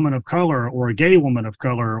 woman or woman of color or a gay woman of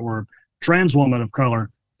color or trans woman of color,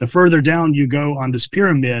 the further down you go on this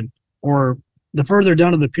pyramid, or the further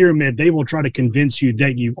down of the pyramid, they will try to convince you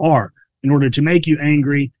that you are, in order to make you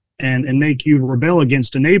angry and make you rebel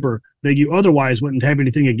against a neighbor that you otherwise wouldn't have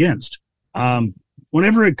anything against.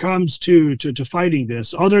 Whenever it comes to fighting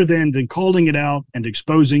this, other than calling it out and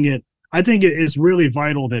exposing it, I think it is really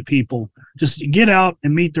vital that people just get out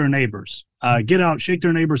and meet their neighbors. Get out, shake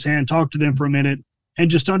their neighbor's hand, talk to them for a minute, and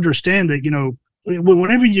just understand that,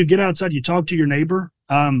 whenever you get outside, you talk to your neighbor,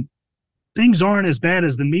 things aren't as bad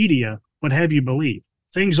as the media would have you believe.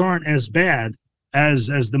 Things aren't as bad as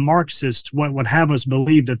the Marxists would have us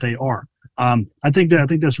believe that they are. I think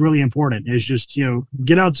that's really important, is just,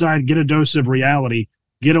 get outside, get a dose of reality,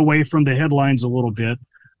 get away from the headlines a little bit,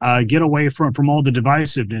 get away from all the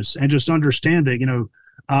divisiveness, and just understand that,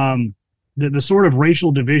 the sort of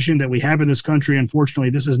racial division that we have in this country, unfortunately,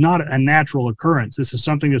 this is not a natural occurrence. This is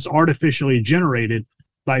something that's artificially generated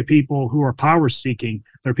by people who are power seeking.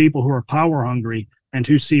 They're people who are power hungry and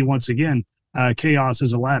who see, once again, chaos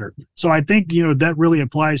as a ladder. So I think, that really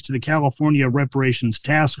applies to the California Reparations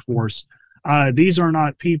Task Force. These are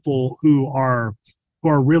not people who are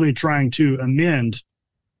really trying to amend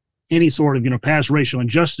any sort of, past racial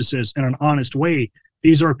injustices in an honest way.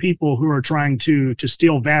 These are people who are trying to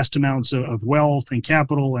steal vast amounts of wealth and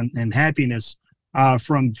capital and happiness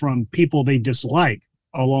from people they dislike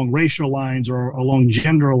along racial lines or along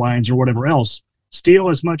gender lines or whatever else. Steal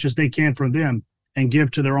as much as they can from them and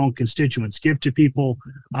give to their own constituents, give to people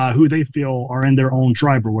who they feel are in their own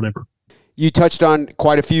tribe or whatever. You touched on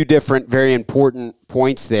quite a few different, very important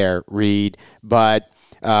points there, Reed, but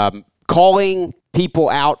calling people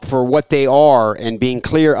out for what they are and being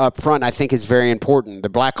clear up front, I think, is very important. The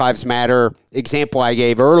Black Lives Matter example I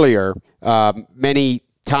gave earlier, many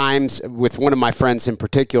times with one of my friends in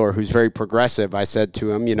particular who's very progressive, I said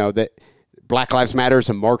to him, that Black Lives Matter is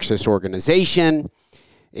a Marxist organization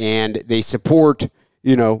and they support,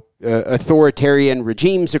 authoritarian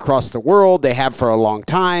regimes across the world. They have for a long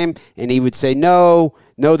time. And he would say, no,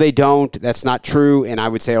 they don't. That's not true. And I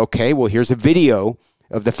would say, okay, well, here's a video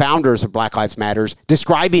of the founders of Black Lives Matters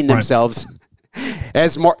describing themselves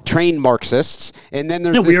as trained Marxists. And then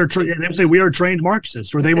there's they say we are trained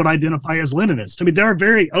Marxists, or they would identify as Leninists. I mean, they're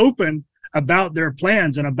very open about their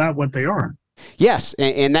plans and about what they are. Yes,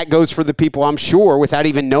 and that goes for the people, I'm sure, without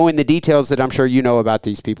even knowing the details that I'm sure you know about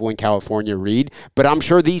these people in California, Reed. But I'm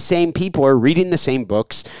sure these same people are reading the same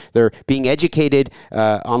books. They're being educated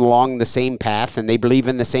along the same path, and they believe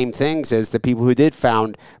in the same things as the people who did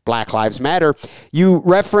found Black Lives Matter. You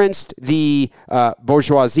referenced the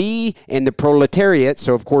bourgeoisie and the proletariat,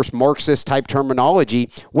 so, of course, Marxist-type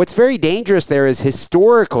terminology. What's very dangerous there is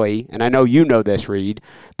historically, and I know you know this, Reed,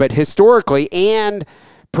 but historically and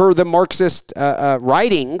per the Marxist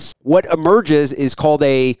writings, what emerges is called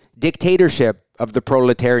a dictatorship of the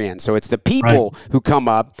proletarian. So it's the people who come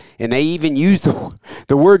up, and they even use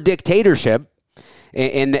the word dictatorship,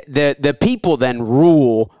 and the people then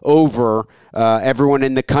rule over everyone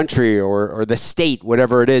in the country or the state,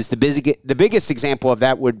 whatever it is. The biggest example of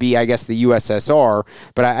that would be, I guess, the USSR.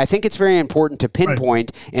 But I think it's very important to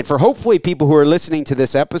pinpoint, and for hopefully people who are listening to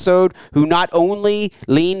this episode who not only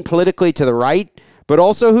lean politically to the right, but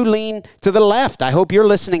also who lean to the left. I hope you're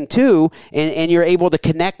listening too, and you're able to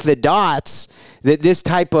connect the dots that this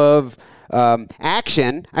type of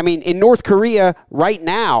action. I mean, in North Korea right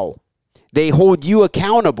now, they hold you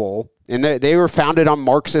accountable, and they were founded on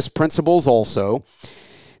Marxist principles also.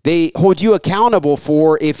 They hold you accountable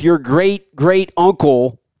for if your great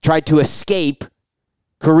uncle tried to escape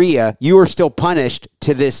Korea, you are still punished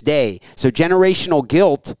to this day. So generational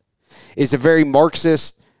guilt is a very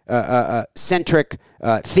Marxist centric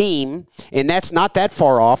theme, and that's not that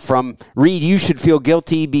far off from, Reed, you should feel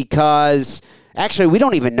guilty because actually we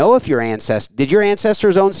don't even know if your ancestors, did your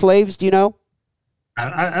ancestors own slaves? Do you know?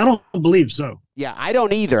 I don't believe so. Yeah, I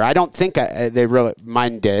don't either. I don't think they really,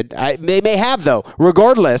 mine did. They may have, though.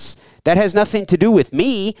 Regardless, that has nothing to do with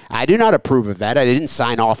me. I do not approve of that. I didn't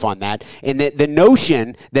sign off on that. And the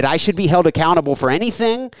notion that I should be held accountable for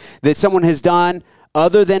anything that someone has done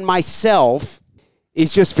other than myself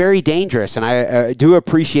is just very dangerous. And I do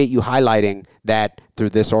appreciate you highlighting that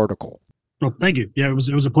through this article. Well, thank you. Yeah, it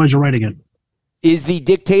was a pleasure writing it. Is the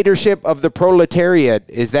dictatorship of the proletariat,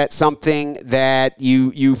 is that something that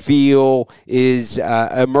you feel is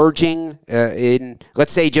emerging in,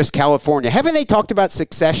 let's say, just California? Haven't they talked about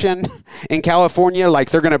succession in California, like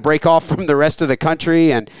they're going to break off from the rest of the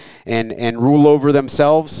country and rule over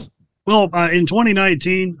themselves? Well, in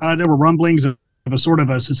 2019, there were rumblings of a sort of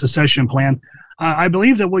a secession plan. I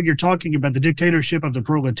believe that what you're talking about, the dictatorship of the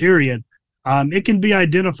proletariat, it can be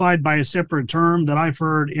identified by a separate term that I've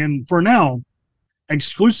heard in, for now,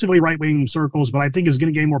 exclusively right-wing circles, but I think is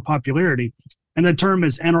going to gain more popularity. And the term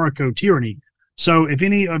is anarcho-tyranny. So if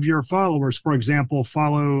any of your followers, for example,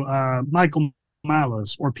 follow Michael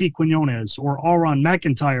Malice or Pete Quinones or Aaron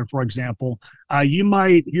McIntyre, for example, you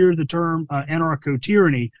might hear the term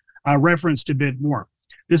anarcho-tyranny referenced a bit more.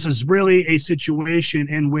 This is really a situation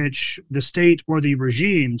in which the state or the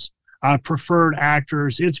regime's preferred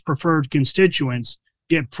actors, its preferred constituents,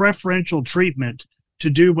 get preferential treatment to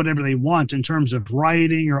do whatever they want in terms of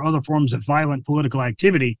rioting or other forms of violent political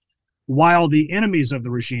activity, while the enemies of the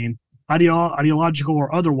regime, ideological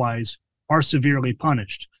or otherwise, are severely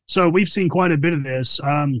punished. So we've seen quite a bit of this.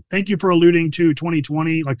 Thank you for alluding to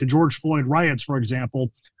 2020, like the George Floyd riots, for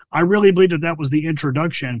example. I really believe that was the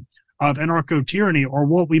introduction of anarcho-tyranny, or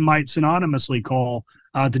what we might synonymously call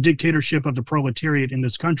the dictatorship of the proletariat in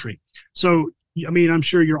this country. So I mean, I'm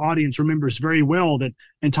sure your audience remembers very well that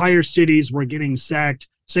entire cities were getting sacked.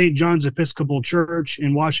 St. John's Episcopal Church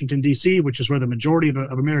in Washington, D.C., which is where the majority of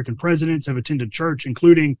American presidents have attended church,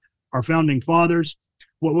 including our founding fathers,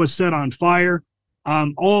 what was set on fire,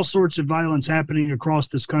 all sorts of violence happening across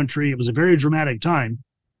this country. It was a very dramatic time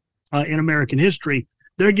in American history.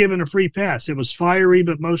 They're given a free pass. It was fiery,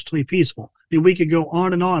 but mostly peaceful. I mean, we could go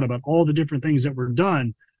on and on about all the different things that were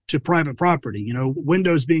done to private property,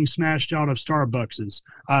 windows being smashed out of Starbucks,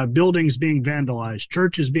 buildings being vandalized,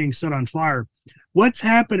 churches being set on fire. What's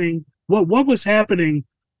happening? What was happening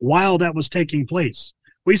while that was taking place?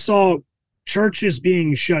 We saw churches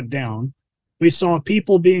being shut down. We saw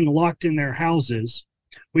people being locked in their houses.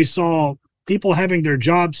 We saw people having their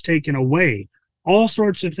jobs taken away. All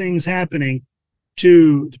sorts of things happening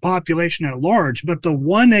to the population at large. But the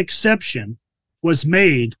one exception was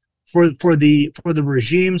made for the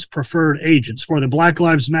regime's preferred agents, for the Black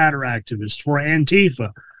Lives Matter activists, for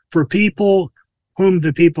Antifa, for people whom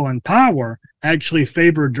the people in power actually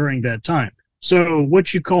favored during that time. So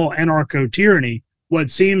what you call anarcho-tyranny,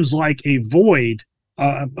 what seems like a void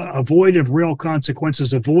of real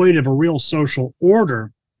consequences, a void of a real social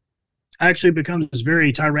order, actually becomes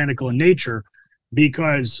very tyrannical in nature,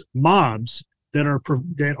 because mobs that are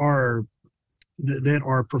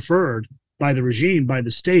preferred by the regime, by the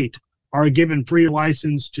state, are given free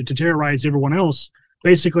license to terrorize everyone else,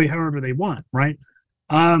 basically however they want, right?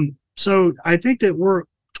 So I think that we're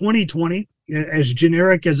 2020, as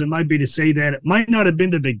generic as it might be to say that, it might not have been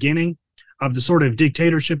the beginning of the sort of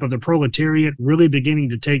dictatorship of the proletariat really beginning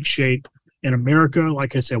to take shape in America,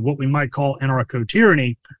 like I said, what we might call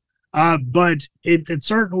anarcho-tyranny, but it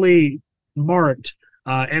certainly marked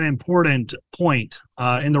an important point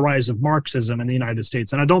in the rise of Marxism in the United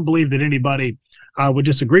States. And I don't believe that anybody would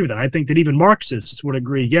disagree with that. I think that even Marxists would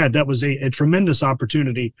agree, yeah, that was a tremendous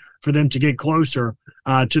opportunity for them to get closer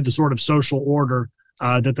to the sort of social order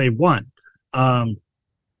that they want.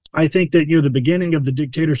 I think that, the beginning of the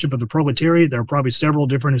dictatorship of the proletariat, there are probably several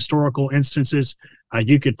different historical instances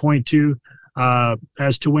you could point to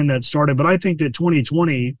as to when that started. But I think that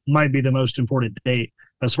 2020 might be the most important date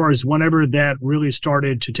as far as whenever that really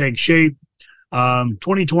started to take shape.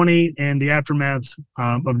 2020 and the aftermath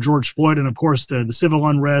of George Floyd, and of course the civil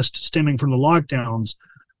unrest stemming from the lockdowns,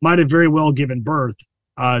 might have very well given birth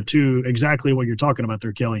to exactly what you're talking about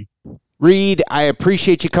there, Kelly. Reed, I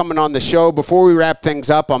appreciate you coming on the show. Before we wrap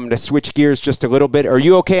things up, I'm going to switch gears just a little bit. Are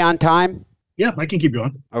you okay on time? Yeah, I can keep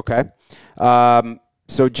going. Okay.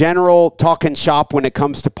 So general talking shop when it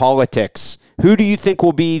comes to politics. Who do you think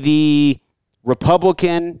will be the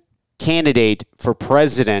Republican candidate for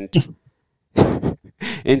president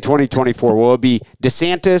in 2024? Will it be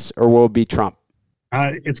DeSantis or will it be Trump?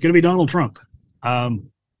 It's going to be Donald Trump.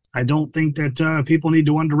 I don't think that people need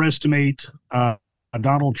to underestimate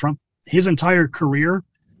Donald Trump. His entire career,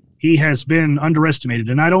 he has been underestimated.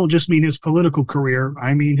 And I don't just mean his political career.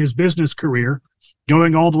 I mean his business career,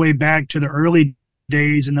 going all the way back to the early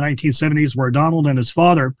days in the 1970s where Donald and his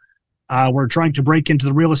father were trying to break into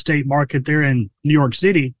the real estate market there in New York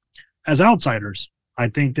City as outsiders. I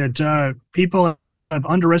think that people have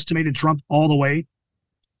underestimated Trump all the way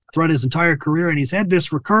throughout his entire career, and he's had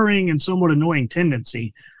this recurring and somewhat annoying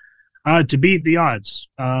tendency to beat the odds.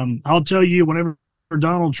 I'll tell you, whenever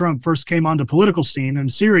Donald Trump first came onto political scene in a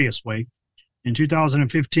serious way in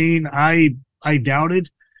 2015, I doubted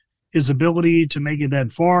his ability to make it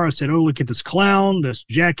that far. I said, "Oh, look at this clown, this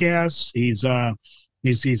jackass. He's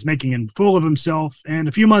making a fool of himself." And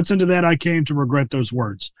a few months into that, I came to regret those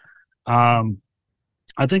words. I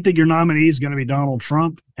think that your nominee is going to be Donald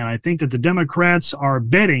Trump, and I think that the Democrats are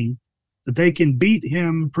betting that they can beat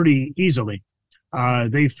him pretty easily.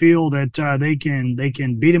 They feel that they can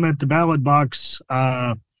beat him at the ballot box,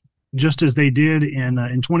 just as they did in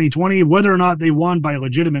 2020. Whether or not they won by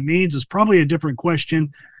legitimate means is probably a different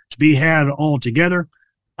question to be had altogether.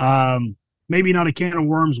 Maybe not a can of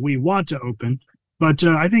worms we want to open, but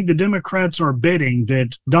I think the Democrats are betting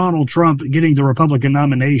that Donald Trump getting the Republican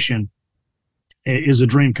nomination is a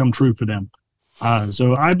dream come true for them.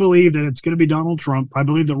 So I believe that it's going to be Donald Trump. I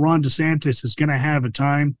believe that Ron DeSantis is going to have a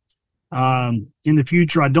time in the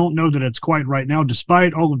future. I don't know that it's quite right now,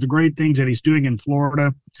 despite all of the great things that he's doing in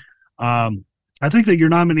Florida. I think that your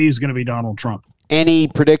nominee is going to be Donald Trump. Any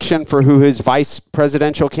prediction for who his vice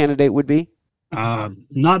presidential candidate would be?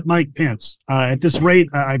 Not Mike Pence. At this rate,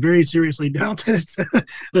 I very seriously doubt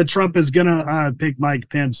that Trump is going to pick Mike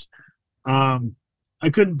Pence. I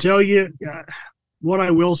couldn't tell you. What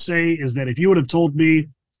I will say is that if you would have told me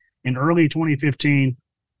in early 2015,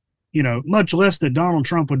 much less that Donald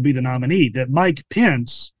Trump would be the nominee, that Mike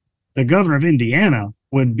Pence, the governor of Indiana,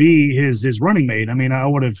 would be his running mate, I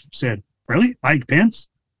would have said, really? Mike Pence?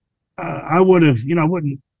 I would have been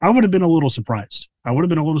a little surprised. I would have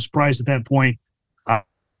been a little surprised at that point. When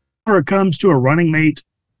it comes to a running mate,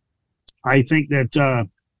 I think that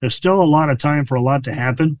there's still a lot of time for a lot to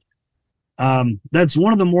happen. That's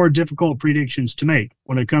one of the more difficult predictions to make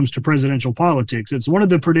when it comes to presidential politics. It's one of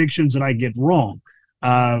the predictions that I get wrong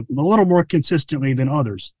a little more consistently than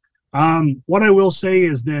others. What I will say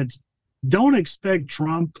is that don't expect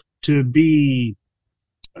Trump to be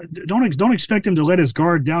don't expect him to let his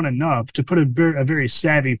guard down enough to put a very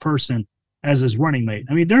savvy person as his running mate.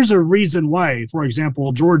 There's a reason why, for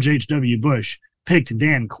example, George H.W. Bush picked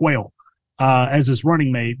Dan Quayle as his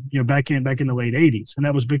running mate, back in the late 80s. And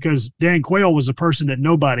that was because Dan Quayle was a person that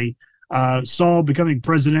nobody saw becoming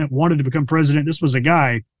president, wanted to become president. This was a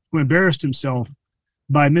guy who embarrassed himself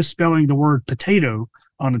by misspelling the word potato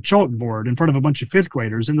on a chalkboard in front of a bunch of fifth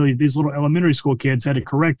graders. And these little elementary school kids had to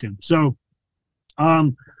correct him. So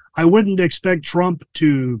I wouldn't expect Trump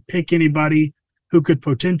to pick anybody who could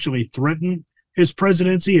potentially threaten his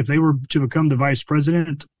presidency if they were to become the vice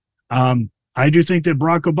president. I do think that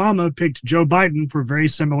Barack Obama picked Joe Biden for very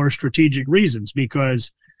similar strategic reasons,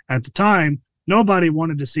 because at the time, nobody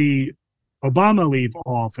wanted to see Obama leave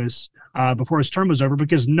office before his term was over,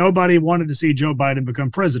 because nobody wanted to see Joe Biden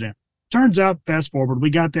become president. Turns out, fast forward, we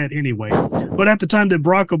got that anyway. But at the time that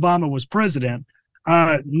Barack Obama was president,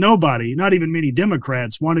 nobody, not even many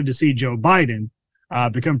Democrats, wanted to see Joe Biden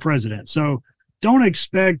become president. So don't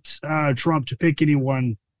expect Trump to pick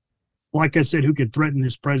anyone, like I said, who could threaten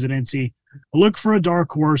his presidency. Look for a dark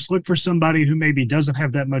horse. Look for somebody who maybe doesn't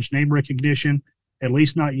have that much name recognition, at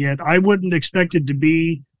least not yet. I wouldn't expect it to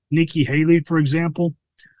be Nikki Haley, for example.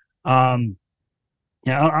 I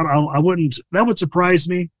wouldn't. That would surprise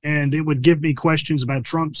me, and it would give me questions about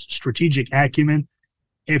Trump's strategic acumen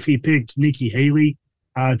if he picked Nikki Haley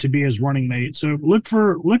to be his running mate. So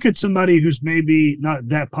look at somebody who's maybe not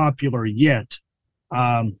that popular yet.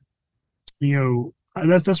 That's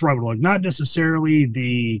where I would look. Not necessarily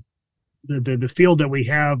the field that we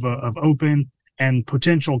have of open and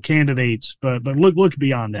potential candidates, but look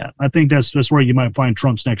beyond that. I think that's where you might find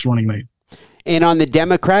Trump's next running mate. And on the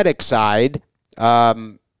Democratic side,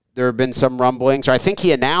 there have been some rumblings, or I think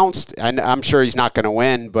he announced, and I'm sure he's not going to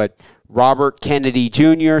win, but Robert Kennedy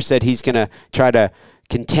Jr. said he's going to try to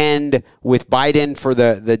contend with Biden for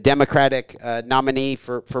the Democratic nominee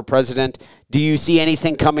for president. Do you see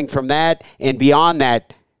anything coming from that? And beyond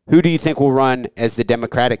that, who do you think will run as the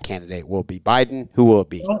Democratic candidate? Will it be Biden? Who will it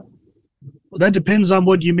be? Well, that depends on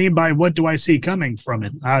what you mean by what do I see coming from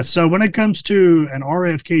it. So when it comes to an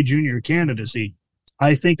RFK Jr. candidacy,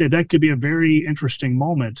 I think that could be a very interesting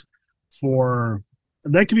moment on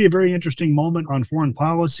foreign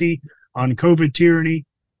policy, on COVID tyranny,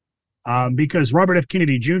 because Robert F.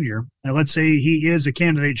 Kennedy Jr., and let's say he is a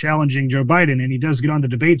candidate challenging Joe Biden and he does get on the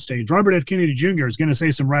debate stage, Robert F. Kennedy Jr. is going to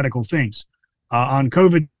say some radical things on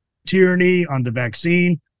COVID tyranny, on the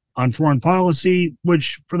vaccine, on foreign policy,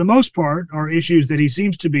 which for the most part are issues that he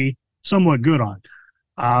seems to be somewhat good on.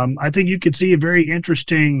 I think you could see a very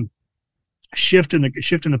interesting shift in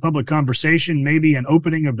the public conversation, maybe an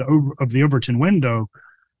opening of the Overton window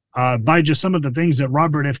by just some of the things that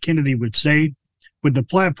Robert F. Kennedy would say with the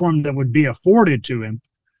platform that would be afforded to him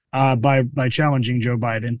by challenging Joe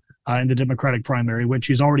Biden in the Democratic primary, which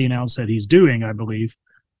he's already announced that he's doing, I believe.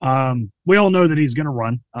 We all know that he's going to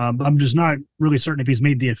run. I'm just not really certain if he's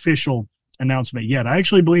made the official announcement yet. I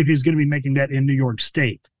actually believe he's going to be making that in New York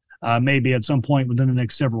State, maybe at some point within the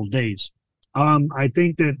next several days. I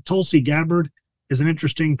think that Tulsi Gabbard is an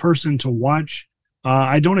interesting person to watch.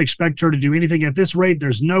 I don't expect her to do anything at this rate.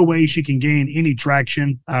 There's no way she can gain any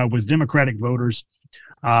traction with Democratic voters.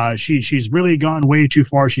 She's really gone way too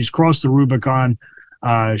far. She's crossed the Rubicon.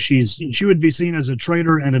 She would be seen as a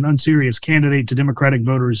traitor and an unserious candidate to Democratic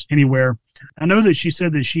voters anywhere. I know that she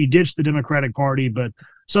said that she ditched the Democratic Party, but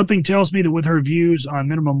something tells me that with her views on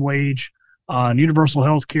minimum wage, on universal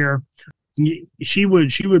health care, she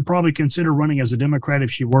would probably consider running as a Democrat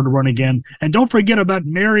if she were to run again. And don't forget about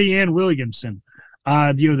Marianne Williamson,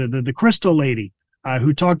 the crystal lady,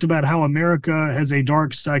 who talked about how America has a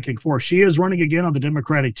dark psychic force. She is running again on the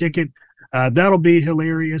Democratic ticket. That'll be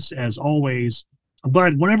hilarious as always.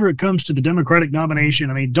 But whenever it comes to the Democratic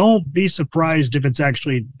nomination, I mean, don't be surprised if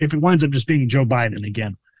it winds up just being Joe Biden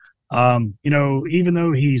again. Even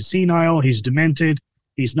though he's senile, he's demented,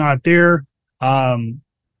 he's not there. I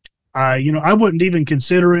wouldn't even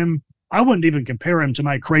consider him. I wouldn't even compare him to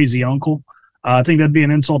my crazy uncle. I think that'd be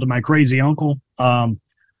an insult to my crazy uncle.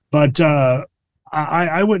 But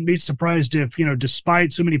I wouldn't be surprised if,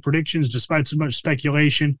 despite so many predictions, despite so much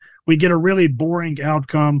speculation, we get a really boring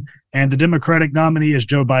outcome and the Democratic nominee is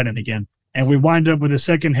Joe Biden again. And we wind up with a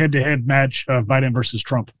second head-to-head match of Biden versus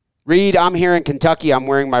Trump. Reed, I'm here in Kentucky. I'm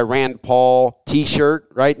wearing my Rand Paul T-shirt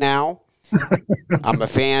right now. I'm a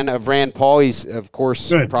fan of Rand Paul. He's, of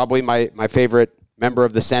course, probably my favorite member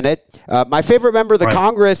of the Senate. My favorite member of the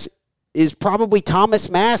Congress is probably Thomas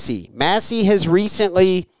Massie. Massie has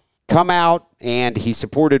recently come out and he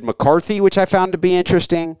supported McCarthy, which I found to be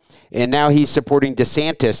interesting. And now he's supporting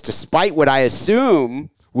DeSantis, despite what I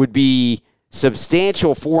assume would be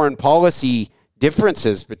substantial foreign policy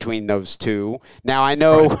differences between those two. Now, I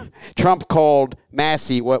know Trump called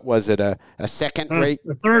Massie, what was it, a second-rate?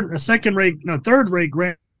 Third-rate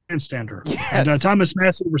grandstander. Yes. And Thomas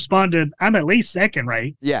Massie responded, I'm at least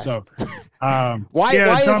second-rate. Yes. So, why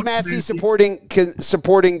is Massie supporting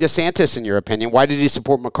DeSantis, in your opinion? Why did he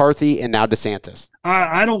support McCarthy and now DeSantis?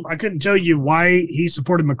 I couldn't tell you why he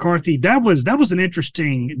supported McCarthy. That was an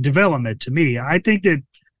interesting development to me. I think that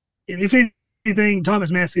if anything,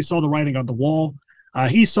 Thomas Massie saw the writing on the wall.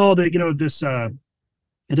 He saw that,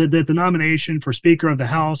 that the nomination for Speaker of the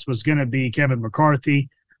House was going to be Kevin McCarthy.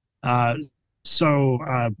 So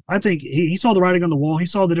I think he saw the writing on the wall. He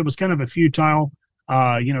saw that it was kind of a futile,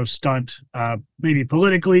 stunt, maybe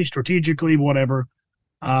politically, strategically, whatever.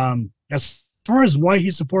 As far as why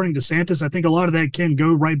he's supporting DeSantis, I think a lot of that can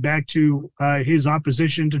go right back to his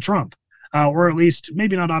opposition to Trump, or at least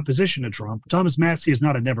maybe not opposition to Trump. Thomas Massie is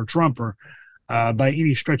not a never Trumper by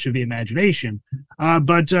any stretch of the imagination,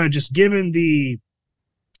 but just given the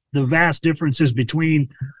vast differences between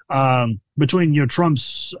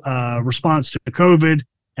Trump's response to COVID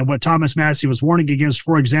and what Thomas Massie was warning against,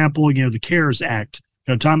 for example, the CARES Act.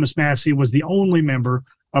 Thomas Massie was the only member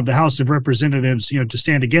of the House of Representatives, to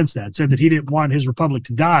stand against that. Said that he didn't want his republic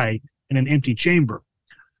to die in an empty chamber.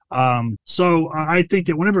 So I think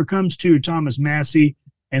that whenever it comes to Thomas Massie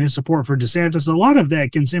and his support for DeSantis, a lot of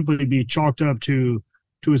that can simply be chalked up to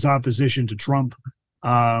his opposition to Trump,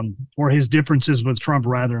 or his differences with Trump,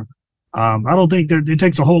 rather. I don't think it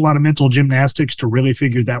takes a whole lot of mental gymnastics to really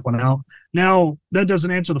figure that one out. Now, that doesn't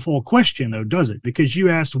answer the full question, though, does it? Because you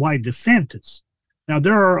asked why DeSantis. Now,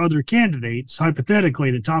 there are other candidates,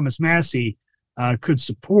 hypothetically, that Thomas Massie could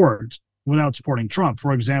support without supporting Trump.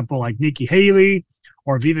 For example, like Nikki Haley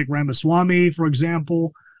or Vivek Ramaswamy, for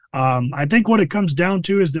example. I think what it comes down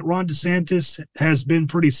to is that Ron DeSantis has been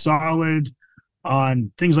pretty solid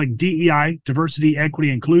on things like DEI, diversity,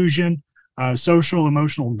 equity, inclusion, social,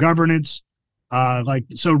 emotional governance.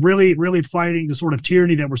 So really, really fighting the sort of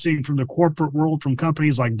tyranny that we're seeing from the corporate world, from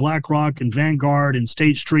companies like BlackRock and Vanguard and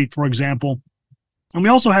State Street, for example. And we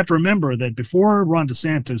also have to remember that before Ron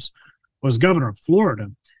DeSantis was governor of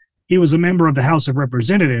Florida, he was a member of the House of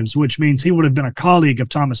Representatives, which means he would have been a colleague of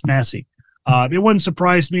Thomas Massie. It wouldn't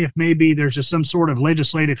surprise me if maybe there's just some sort of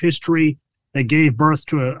legislative history that gave birth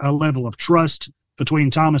to a level of trust between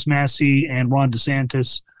Thomas Massie and Ron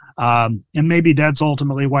DeSantis. And maybe that's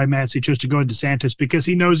ultimately why Massie chose to go with DeSantis, because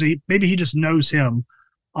maybe he just knows him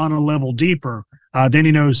on a level deeper than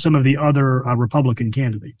he knows some of the other Republican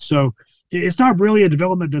candidates. So it's not really a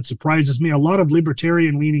development that surprises me. A lot of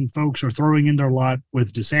libertarian-leaning folks are throwing in their lot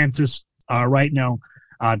with DeSantis right now,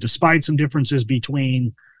 despite some differences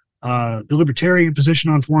between the libertarian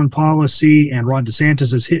position on foreign policy and Ron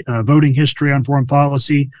DeSantis' voting history on foreign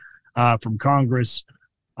policy from Congress.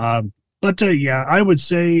 Yeah, I would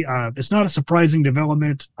say it's not a surprising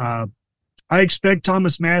development. I expect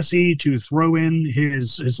Thomas Massie to throw in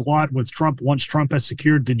his lot with Trump once Trump has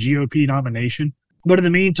secured the GOP nomination. But in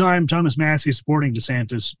the meantime, Thomas Massie supporting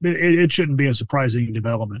DeSantis, it shouldn't be a surprising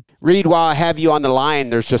development. Reed, while I have you on the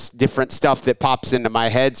line, there's just different stuff that pops into my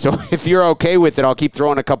head. So if you're okay with it, I'll keep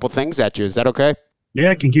throwing a couple things at you. Is that okay?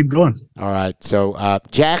 Yeah, I can keep going. All right. So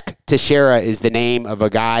Jack Teixeira is the name of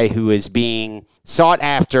a guy who is being sought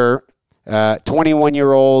after,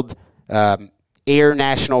 21-year-old Air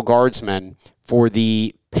National Guardsman, for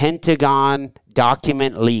the Pentagon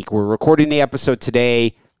document leak. We're recording the episode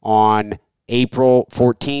today on April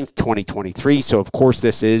 14th, 2023. So, of course,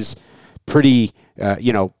 this is pretty,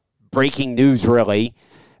 breaking news, really.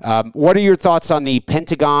 What are your thoughts on the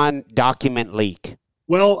Pentagon document leak?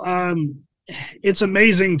 Well, it's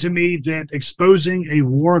amazing to me that exposing a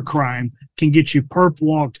war crime can get you perp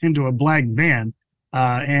walked into a black van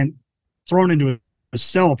and thrown into a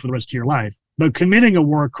cell for the rest of your life. But committing a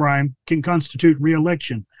war crime can constitute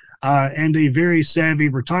re-election and a very savvy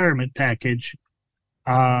retirement package,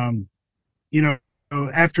 after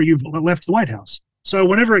you've left the White House. So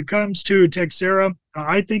whenever it comes to Teixeira,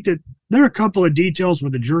 I think that there are a couple of details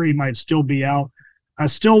where the jury might still be out. I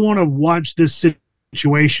still want to watch this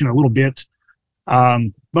situation a little bit.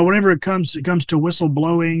 But whenever it comes to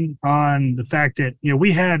whistleblowing on the fact that,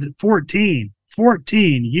 we had 14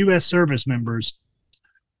 U.S. service members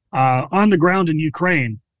on the ground in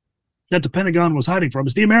Ukraine that the Pentagon was hiding from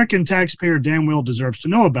us. The American taxpayer damn well deserves to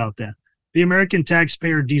know about that. The American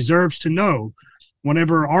taxpayer deserves to know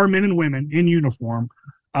whenever our men and women in uniform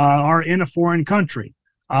are in a foreign country.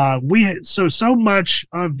 So much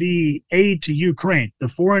of the aid to Ukraine, the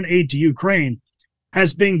foreign aid to Ukraine,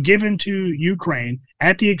 has been given to Ukraine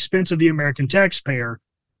at the expense of the American taxpayer,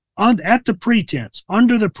 under the pretense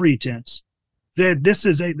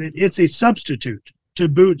that it's a substitute to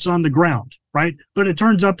boots on the ground, right? But it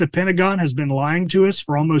turns out the Pentagon has been lying to us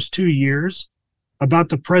for almost 2 years about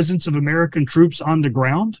the presence of American troops on the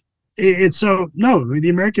ground. The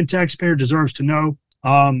American taxpayer deserves to know.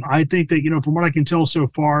 I think that, from what I can tell so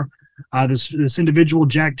far, this individual,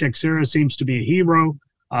 Jack Teixeira, seems to be a hero.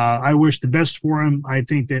 I wish the best for him. I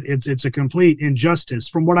think that it's a complete injustice,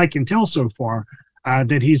 from what I can tell so far,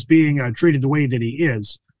 that he's being treated the way that he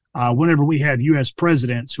is. Whenever we have U.S.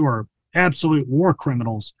 presidents who are absolute war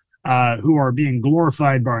criminals, who are being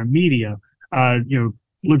glorified by our media,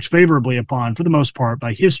 looked favorably upon, for the most part,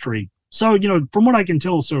 by history. So, from what I can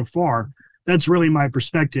tell so far, that's really my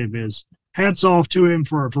perspective, is hats off to him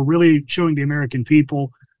for really showing the American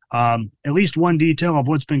people at least one detail of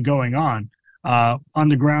what's been going on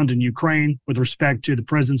the ground in Ukraine with respect to the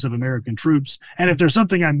presence of American troops. And if there's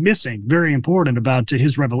something I'm missing, very important about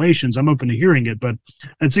his revelations, I'm open to hearing it. But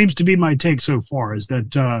that seems to be my take so far, is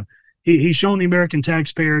that he's shown the American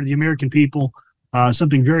taxpayer, the American people,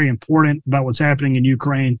 something very important about what's happening in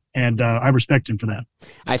Ukraine, and I respect him for that.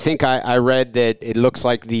 I think I read that it looks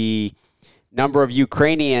like the number of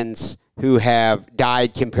Ukrainians who have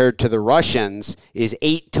died compared to the Russians is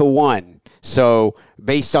 8-1. So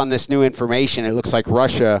based on this new information, it looks like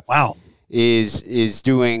Russia is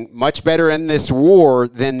doing much better in this war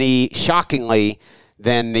shockingly,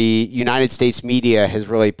 than the United States media has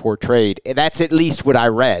really portrayed. That's at least what I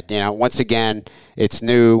read. Once again, it's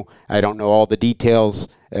new. I don't know all the details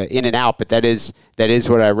in and out, but that is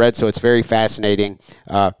what I read. So it's very fascinating.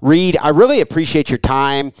 Reed, I really appreciate your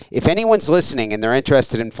time. If anyone's listening and they're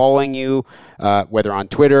interested in following you, whether on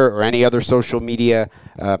Twitter or any other social media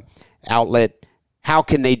outlet, how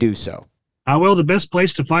can they do so? Well, the best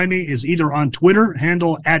place to find me is either on Twitter,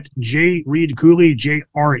 handle at JReedCooley, JReedCooley,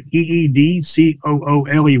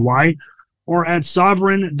 or at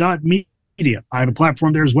sovereign.media. I have a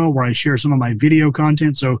platform there as well where I share some of my video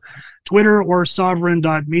content. So Twitter or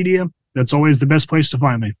sovereign.media, that's always the best place to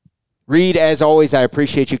find me. Reed, as always, I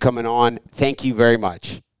appreciate you coming on. Thank you very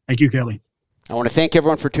much. Thank you, Kelly. I want to thank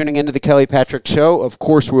everyone for tuning into the Kelly Patrick Show. Of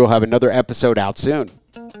course, we'll have another episode out soon.